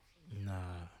 bro.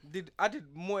 Nah. I did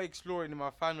more exploring in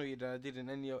my final year than I did in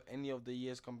any of the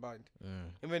years combined.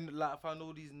 And then, like, I found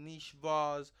all these niche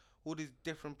bars, all these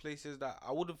different places that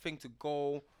I wouldn't think to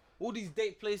go. All these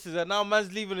date places, and now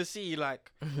man's leaving the city.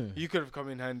 Like, you could have come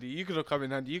in handy. You could have come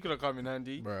in handy. You could have come in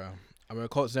handy. Bruh. I mean,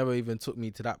 Coach never even took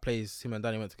me to that place. Him and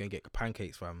Danny went to go and get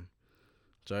pancakes, fam.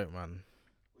 Joke, man.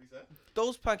 What you said?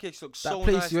 Those pancakes look That so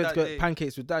place nice you went that to day. get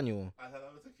pancakes with Daniel. I had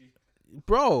another ticky.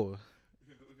 Bro.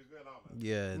 If you're going out, man.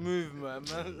 Yeah. Move,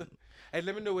 man. Hey,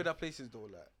 let me know where that place is, though.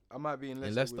 Like, I might be in Leicester.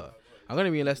 In Leicester. with- I'm going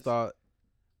to be in Leicester What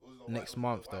was the next white-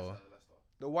 month, what was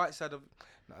the though. white side of Leicester? The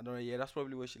white side of... Nah, I don't know. Yeah, that's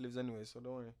probably where she lives anyway, so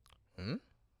don't worry.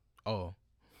 Oh.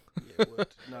 Yeah,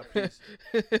 word. Nah, please.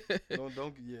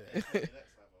 Don't, yeah. Next time,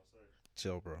 I'm sorry.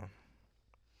 Chill, bro.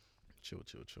 Chill.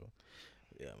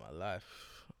 Yeah, my life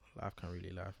can really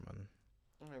laugh, man.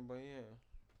 Alright, but yeah.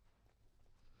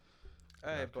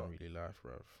 Hey, Life but can really laugh,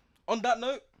 bruv. on that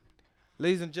note,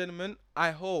 ladies and gentlemen, I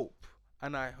hope,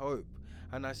 and I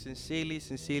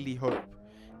sincerely hope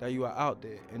that you are out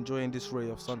there enjoying this ray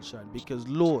of sunshine, because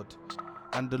Lord,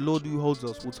 and the Lord who holds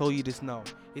us will tell you this now,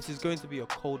 it is going to be a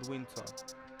cold winter.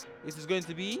 This is going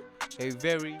to be a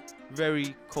very,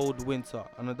 very cold winter.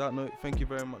 And on that note, thank you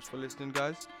very much for listening,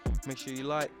 guys. Make sure you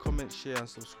like, comment, share, and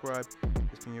subscribe.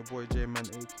 It's been your boy J-Man,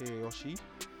 aka Oshi.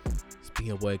 It's been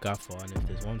your boy Gaffer, and if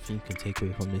there's one thing you can take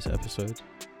away from this episode,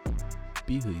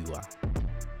 be who you are.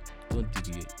 Don't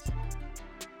deviate.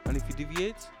 And if you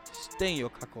deviate, stay in your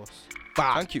kakos.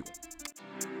 Bye. Thank you.